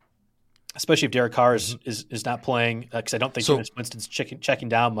 especially if Derek Carr is not playing, because I don't think Jameis Winston's checking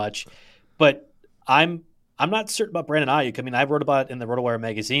down much. But I'm not certain about Brandon Ayuk. I mean, I wrote about it in the RotoWire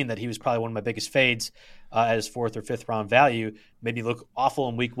magazine that he was probably one of my biggest fades at his 4th or 5th round value. Made me look awful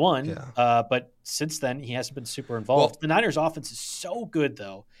in week 1, yeah. But since then he hasn't been super involved. The Niners' offense is so good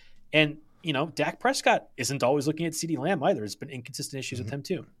though, and Dak Prescott isn't always looking at CeeDee Lamb either. There's been inconsistent issues with him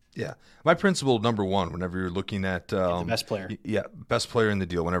too. Yeah. My principle number one, whenever you're looking at the best player. Yeah, best player in the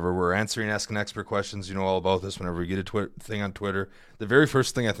deal. Whenever we're asking expert questions, you know all about this. Whenever we get a thing on Twitter, the very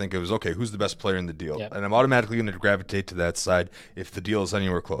first thing I think of is, okay, who's the best player in the deal? Yep. And I'm automatically going to gravitate to that side if the deal is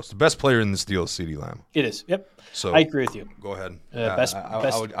anywhere close. The best player in this deal is CeeDee Lamb. It is. Yep. So I agree with you. Go ahead.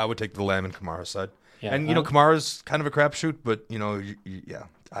 I would take the Lamb and Kamara side. Yeah, and Kamara's kind of a crapshoot, but yeah,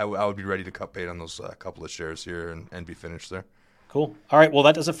 I would be ready to cut bait on those couple of shares here and be finished there. Cool. All right. Well,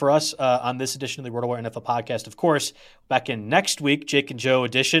 that does it for us on this edition of the RotoWire NFL podcast. Of course, back in next week, Jake and Joe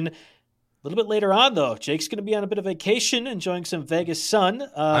edition. A little bit later on, though, Jake's going to be on a bit of vacation, enjoying some Vegas sun.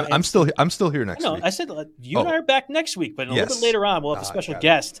 I'm still here next week. I said you and I are back next week, but a little bit later on, we'll have a special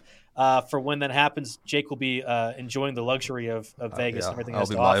guest for when that happens. Jake will be enjoying the luxury of Vegas and everything. I'll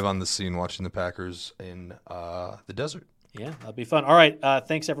be live on the scene watching the Packers in the desert. Yeah, that'll be fun. All right.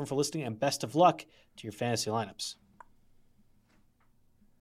 Thanks, everyone, for listening, and best of luck to your fantasy lineups.